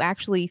only are you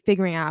actually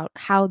figuring out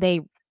how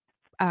they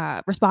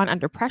respond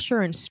under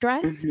pressure and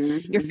stress,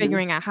 you're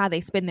figuring out how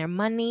they spend their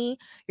money,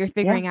 you're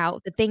figuring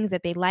out the things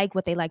that they like,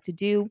 what they like to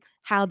do,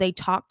 how they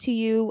talk to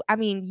you. I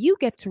mean, you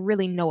get to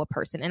really know a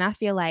person. And I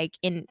feel like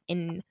in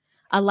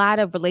a lot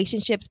of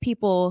relationships,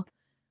 people,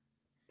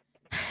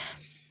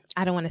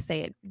 I don't want to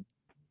say it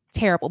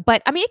terrible,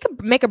 but I mean, it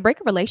could make or break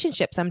a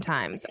relationship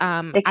sometimes.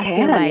 I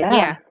feel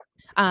like,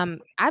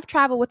 I've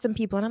traveled with some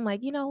people and I'm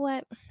like, you know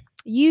what?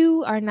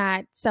 You are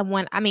not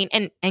someone, I mean,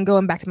 and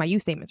going back to my you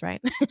statements,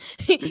 right?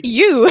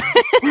 You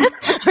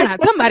are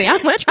not somebody I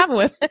want to travel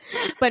with.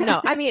 But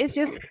no, I mean, it's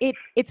just,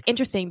 it's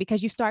interesting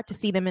because you start to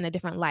see them in a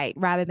different light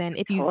rather than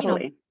if you,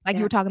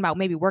 you were talking about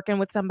maybe working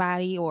with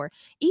somebody or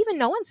even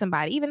knowing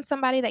somebody, even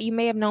somebody that you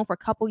may have known for a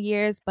couple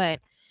years, but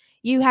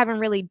you haven't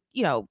really,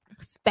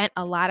 spent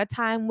a lot of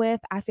time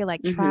with, I feel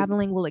like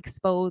traveling will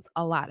expose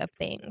a lot of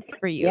things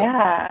for you.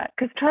 Yeah,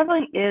 because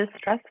traveling is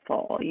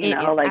stressful, It is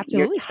like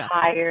you're absolutely stressful.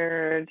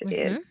 tired,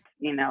 it's,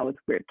 it's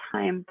weird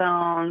time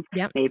zones,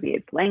 maybe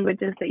it's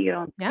languages that you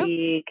don't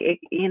speak,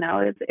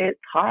 it's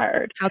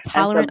hard. How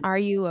tolerant are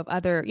you of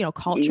other,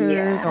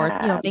 cultures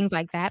or, things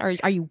like that? Or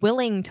are you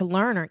willing to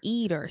learn or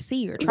eat or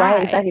see or try?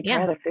 Right, exactly,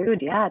 try the food,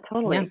 yeah,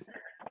 totally.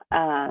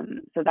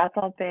 So that's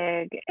all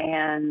big,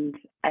 and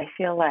I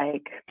feel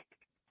like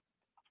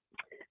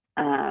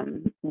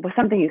was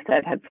something you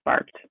said had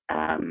sparked.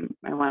 I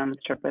went on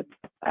this trip with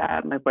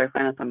my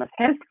boyfriend and some of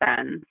his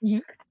friends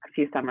a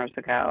few summers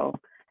ago,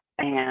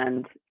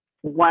 and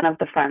one of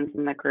the friends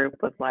in the group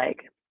was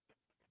like,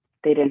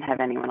 they didn't have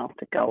anyone else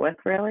to go with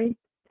really,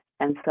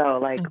 and so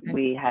like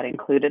we had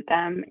included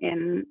them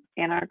in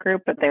our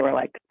group, but they were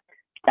like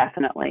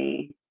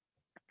definitely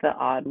the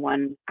odd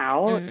one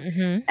out.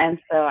 And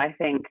so I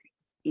think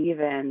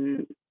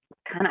even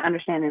kind of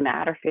understanding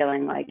that or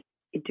feeling like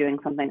doing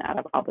something out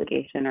of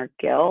obligation or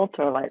guilt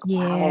or like,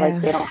 wow, like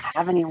they don't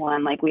have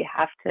anyone, like we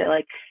have to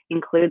like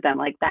include them,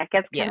 like that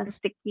gets kind of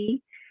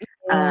sticky.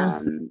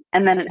 And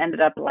then it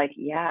ended up like,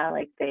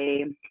 like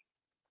they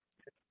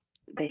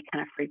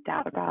kind of freaked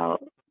out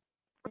about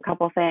a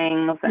couple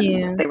things,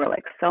 and they were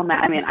like so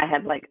mad. I mean, I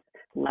had like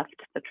left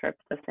the trip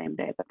the same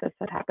day that this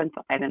had happened,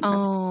 so I didn't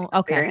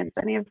experience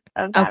any of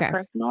that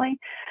personally,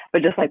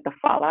 but just like the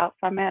fallout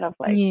from it of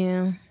like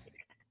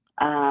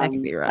that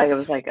could be rough. like it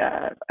was like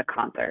a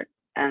concert,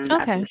 and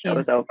after the show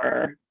was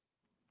over,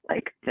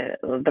 like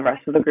the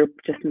rest of the group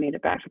just made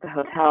it back to the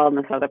hotel, and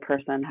this other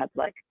person had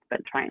like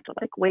been trying to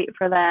like wait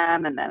for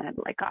them, and then had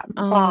like gotten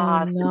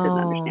lost and didn't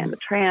understand the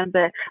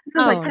transit. It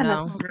was like kind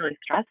of really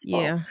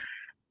stressful.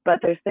 But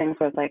there's things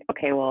where it's like,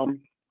 okay, well,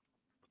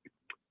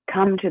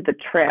 come to the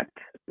trip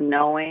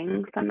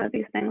knowing some of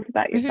these things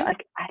about yourself.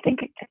 Like, I think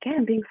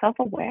again, being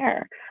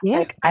self-aware.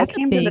 Like I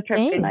came to the trip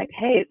being like,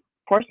 hey,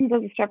 portions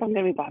of the trip I'm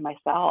going to be by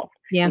myself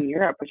in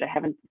Europe, which I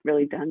haven't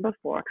really done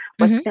before.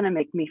 What's going to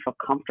make me feel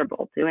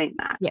comfortable doing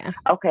that?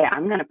 Okay,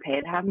 I'm going to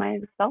pay to have my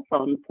cell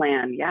phone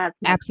plan. Yeah, it's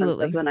more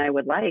expensive than I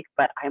would like,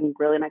 but I'm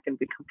really not going to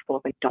be comfortable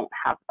if I don't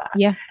have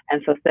that.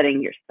 And so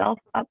setting yourself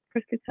up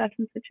for success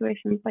in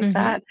situations like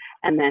that,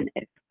 and then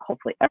if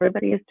hopefully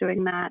everybody is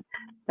doing that,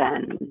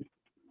 then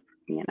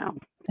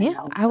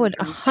I would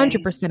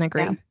 100%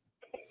 agree.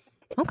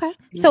 Okay.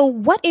 So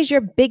what is your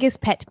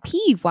biggest pet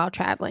peeve while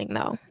traveling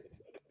though?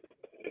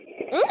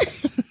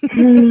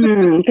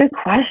 Good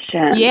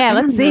question. Yeah,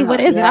 let's see. What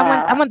is it?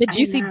 I want the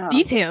juicy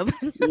details.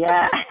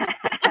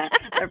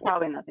 They're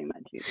probably nothing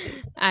that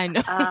juicy. I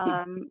know.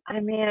 I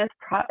mean, it's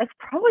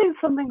probably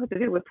something to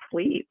do with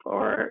sleep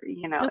or,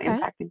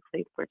 impacting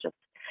sleep or just,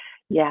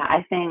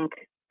 I think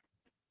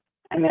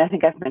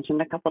I've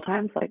mentioned a couple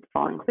times, like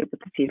falling asleep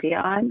with the TV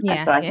on.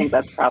 And so I think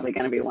that's probably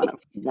going to be one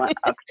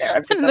up there.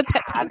 I've just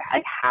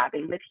like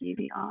having the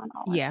TV on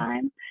all the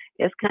time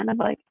is kind of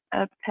like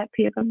a pet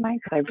peeve of mine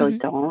because I really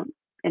don't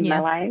in my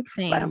life.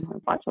 Same. I don't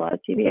watch a lot of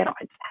TV. I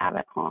just have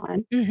it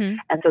on.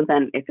 And so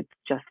then if it's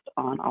just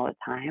on all the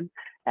time,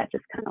 that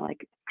just kind of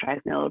like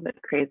drives me a little bit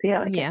crazy.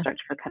 I start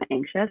to feel kind of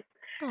anxious.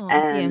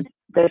 And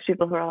there's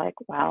people who are like,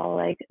 well,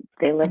 like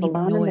they live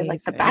alone and they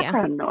like the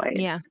background noise,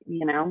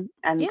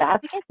 and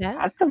that's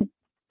a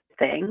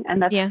thing,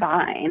 and that's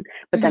fine.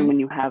 But then when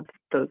you have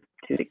those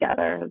two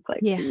together, it's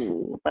like,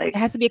 ooh, like it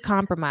has to be a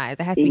compromise.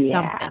 It has to be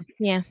something.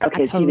 Yeah.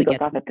 Okay, I totally goes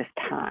off at this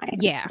time.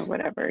 Or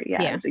whatever.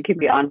 It can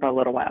be on for a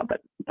little while, but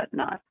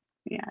not.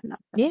 Not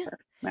forever.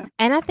 No.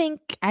 And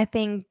I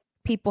think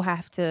people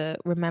have to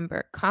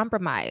remember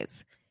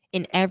compromise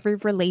in every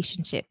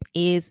relationship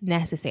is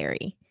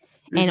necessary.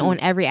 And on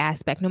every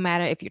aspect, no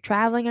matter if you're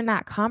traveling or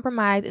not,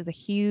 compromise is a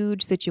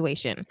huge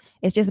situation.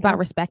 It's just about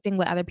respecting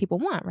what other people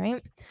want,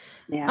 right?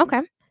 Yeah.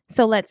 Okay.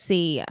 So let's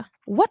see.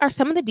 What are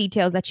some of the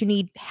details that you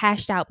need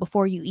hashed out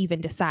before you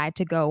even decide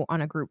to go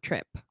on a group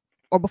trip,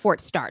 or before it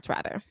starts,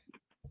 rather?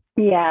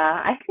 Yeah,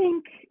 I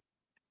think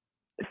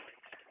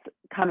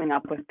coming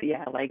up with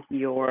like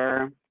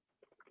your,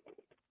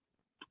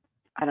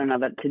 I don't know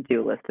that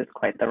to-do list is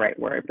quite the right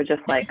word, but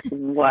just like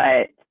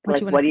what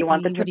do you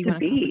want the trip to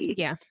be?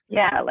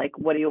 Like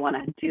what do you want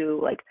to do?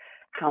 Like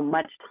how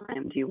much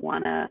time do you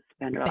want to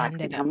spend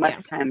relaxing? How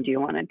much time do you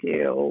want to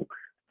do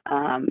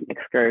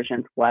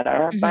excursions? What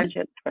are our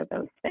budgets for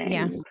those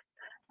things?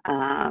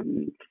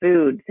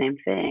 Food, same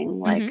thing.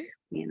 Like,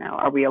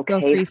 are we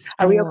okay?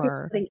 Are we okay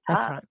splitting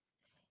up?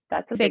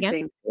 That's a big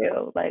thing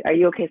too. Like, are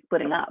you okay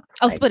splitting up?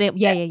 Oh, split it.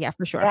 Yeah,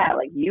 for sure. Yeah,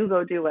 like you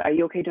go do it. Are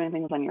you okay doing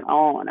things on your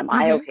own? Am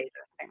I okay doing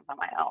things on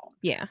my own?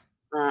 Yeah.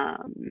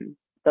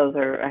 Those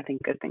are, I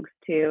think, good things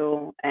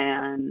too.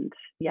 And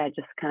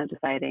just kind of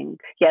deciding,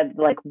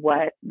 like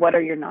what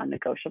are your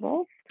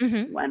non-negotiables,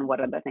 and what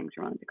are the things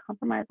you're willing to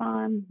compromise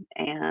on,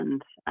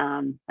 and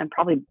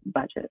probably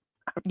budget.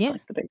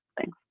 Like the big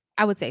things.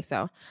 I would say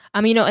so.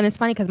 And it's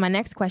funny because my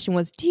next question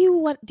was, do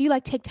you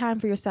like take time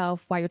for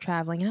yourself while you're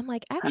traveling? And I'm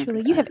like,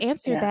 actually, you have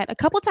answered that a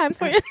couple times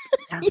for you.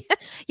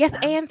 Yes,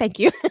 and thank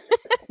you.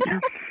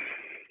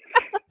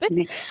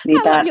 Need I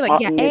love that. you.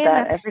 Like, yeah, Need and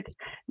that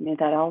need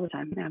that all the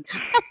time. Yeah.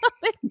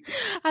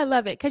 I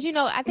love it because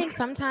I think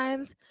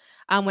sometimes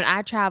when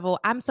I travel,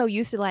 I'm so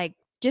used to like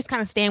just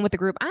kind of staying with the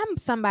group. I'm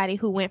somebody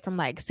who went from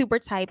like super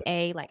type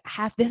A, like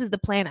this is the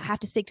plan, I have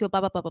to stick to it, blah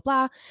blah blah blah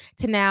blah,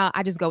 to now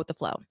I just go with the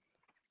flow.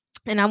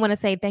 And I want to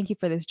say thank you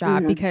for this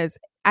job because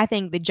I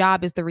think the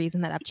job is the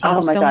reason that I've Oh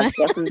changed my so gosh, much.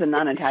 lessons in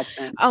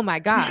non-attachment. Oh my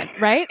God,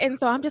 right? And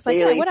so I'm just like,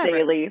 yeah, whatever.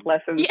 Daily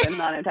lessons in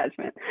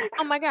non-attachment.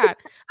 Oh my God.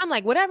 I'm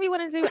like, whatever you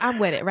want to do, I'm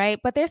with it, right?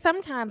 But there's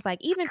sometimes like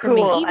even for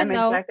me, Cool. even I'm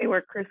though exactly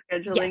where Chris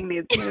scheduling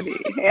needs me to be.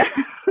 Yeah.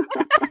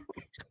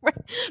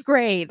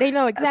 Great. They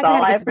know That's exactly how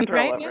all to I get have to me,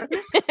 control right? over.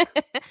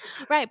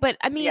 Right. But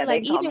I mean, Yeah, they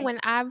like can call even me. when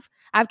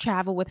I've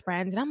traveled with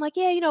friends and I'm like,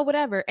 yeah,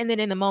 whatever. And then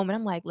in the moment,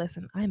 I'm like,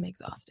 listen, I'm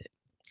exhausted.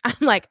 I'm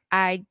like,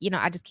 I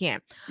just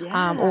can't.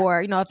 Yeah.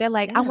 Or, if they're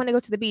like, I want to go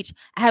to the beach.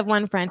 I have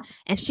one friend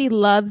and she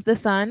loves the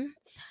sun.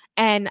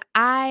 And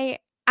I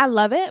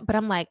love it, but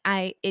I'm like,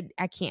 I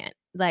can't.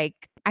 Like,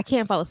 I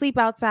can't fall asleep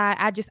outside.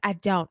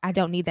 I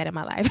don't need that in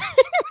my life.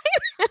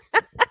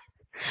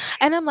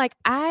 And I'm like,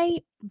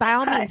 by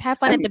all means, have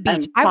fun at the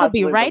beach. I will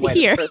be possibly right the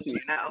here. whitest person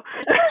you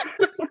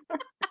know.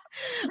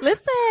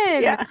 Listen,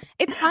 Yeah.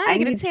 it's fine I to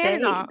get a need tan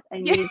and shade. all. I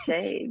Yeah, need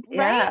shade. right?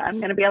 Yeah. I'm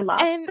gonna be a And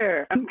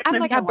lobster. I'm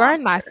like, be I a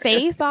burned my lobster.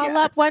 face all Yeah.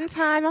 up one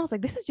time. I was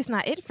like, this is just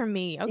not it for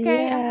me.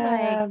 Okay. I'm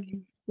like, Yeah.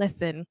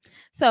 listen.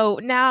 So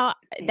now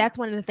that's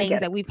one of the things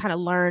that we've kind of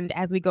learned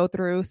as we go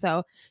through.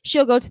 So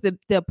she'll go to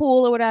the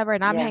pool or whatever,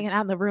 and I'm hanging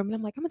out in the room and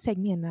I'm like, I'm gonna take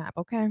me a nap,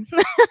 okay?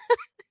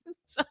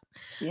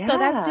 So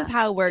that's just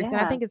how it works. And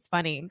I think it's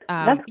funny.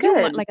 That's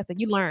good. Like I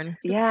said, you learn.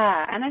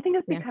 Yeah. And I think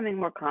it's becoming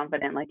more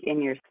confident like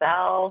in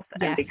yourself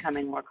and Yes.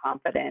 becoming more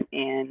confident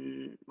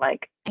in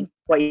like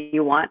what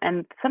you want.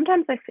 And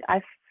sometimes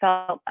I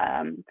felt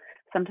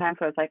sometimes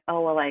where it's like,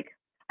 oh well, like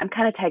I'm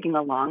kind of tagging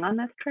along on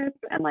this trip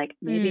and like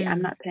maybe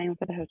I'm not paying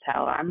for the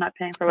hotel or I'm not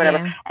paying for whatever.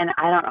 Yeah. And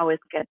I don't always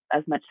get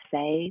as much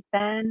say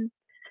then.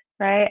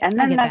 Right. And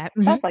I then get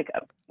that's like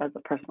that's a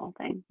personal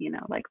thing,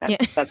 like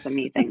that's a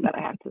me thing that I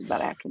have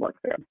to work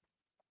through.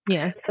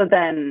 Yeah. So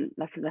then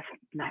that's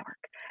my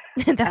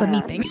work. That's a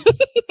me thing.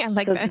 I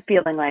like so that. It's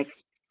feeling like,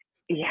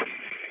 yeah,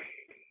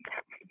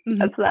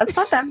 that's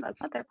not them. That's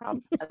not their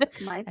problem.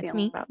 That's my That's feeling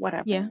me. about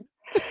whatever. Yeah.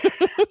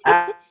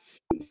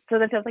 So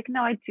that feels like,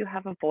 no, I do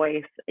have a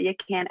voice. You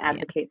can't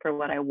advocate for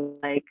what I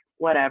like,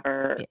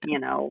 whatever,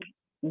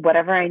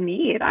 whatever I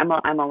need. I'm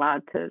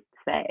allowed to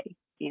say,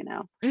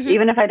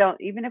 even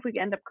if we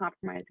end up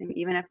compromising,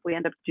 even if we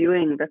end up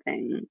doing the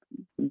thing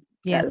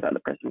that the other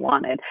person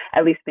wanted,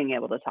 at least being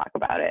able to talk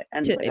about it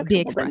and to like, be okay,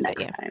 expressed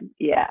next time.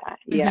 Yeah.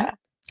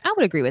 I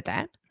would agree with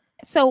that.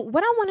 So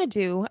what I want to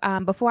do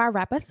before I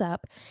wrap us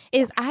up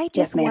is I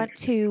just want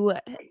to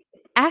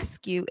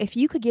ask you if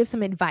you could give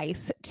some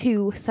advice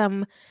to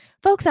some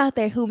folks out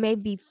there who may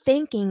be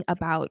thinking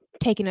about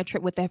taking a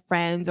trip with their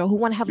friends or who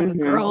want to have like a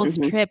girls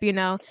trip,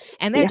 and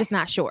they're just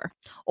not sure,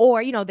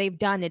 or, they've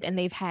done it and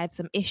they've had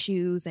some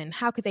issues, and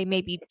how could they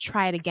maybe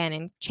try it again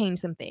and change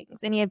some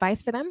things? Any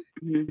advice for them?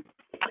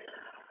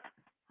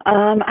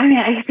 I mean,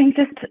 I think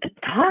just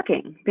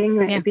talking,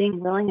 being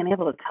willing and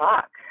able to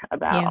talk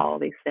about all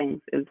these things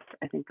is,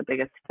 I think, the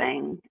biggest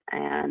thing.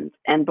 And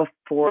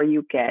before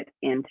you get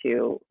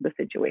into the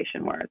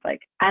situation where it's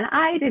like, and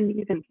I didn't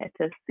even get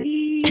to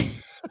see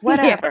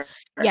whatever.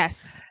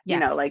 Yes.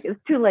 Like it's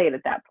too late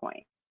at that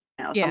point.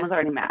 Someone's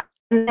already mad.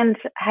 And then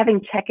having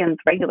check-ins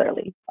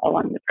regularly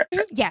along the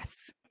trip.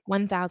 Yes.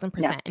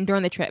 1,000%. And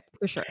during the trip,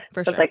 for sure.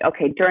 It's like,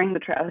 okay, during the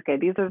trip, okay,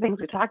 these are the things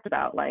we talked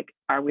about. Like,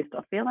 are we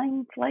still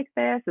feeling like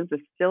this? Is this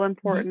still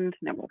important?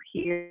 And then we'll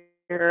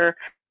hear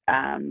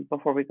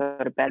before we go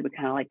to bed, we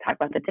kind of like talk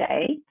about the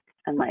day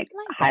and like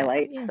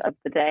highlights of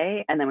the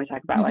day. And then we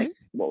talk about like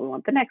what we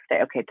want the next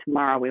day. Okay,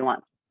 tomorrow we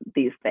want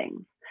these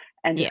things.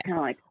 And just kind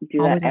of like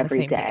do that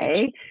every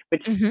day,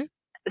 which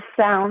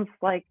sounds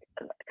like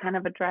kind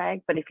of a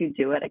drag. But if you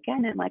do it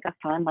again in like a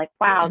fun, like,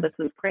 wow, this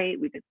is great.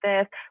 We did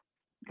this.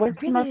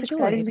 What's the most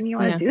exciting thing you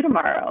want to do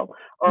tomorrow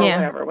or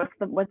whatever? What's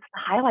the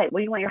highlight? What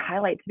do you want your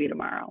highlight to be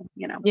tomorrow?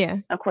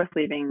 Of course,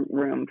 leaving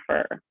room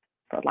for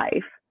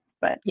life,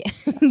 but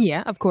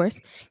yeah, of course.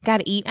 Got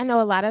to eat. I know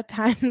a lot of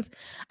times,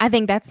 I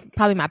think that's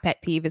probably my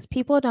pet peeve is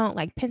people don't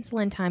like pencil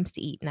in times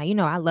to eat.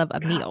 Now, I love a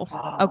meal.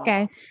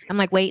 Okay. I'm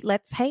like, wait,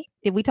 hey,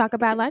 did we talk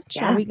about lunch?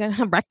 Are we going to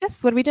have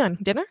breakfast? What are we doing?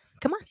 Dinner?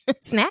 Come on.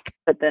 Snack.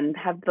 But then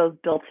have those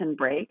built-in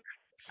breaks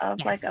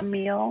of like a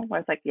meal where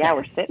it's like,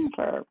 we're sitting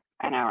for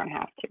an hour and a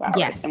half, 2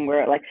 hours. And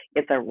we're like,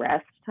 it's a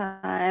rest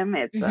time.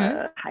 It's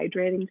a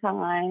hydrating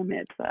time.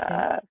 It's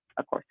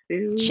of course,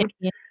 food.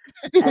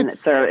 And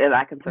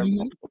that can serve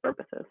multiple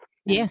purposes.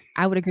 Yeah,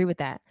 I would agree with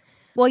that.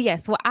 Well,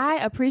 yes. Well, I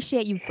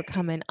appreciate you for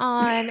coming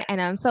on. And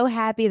I'm so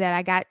happy that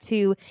I got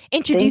to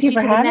introduce you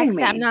to the Next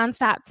Step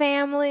Nonstop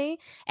family.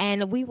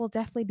 And we will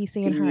definitely be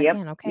seeing her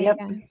again. Okay,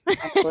 guys?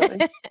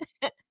 Absolutely.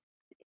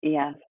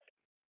 Yes.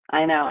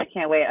 I know. I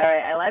can't wait. All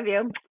right. I love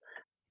you.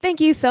 Thank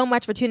you so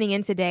much for tuning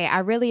in today. I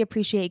really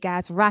appreciate you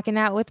guys rocking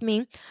out with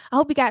me. I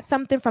hope you got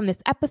something from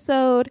this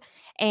episode,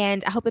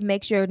 and I hope it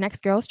makes your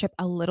next girls trip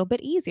a little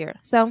bit easier.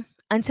 So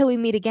Until we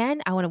meet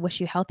again, I want to wish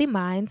you healthy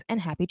minds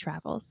and happy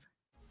travels.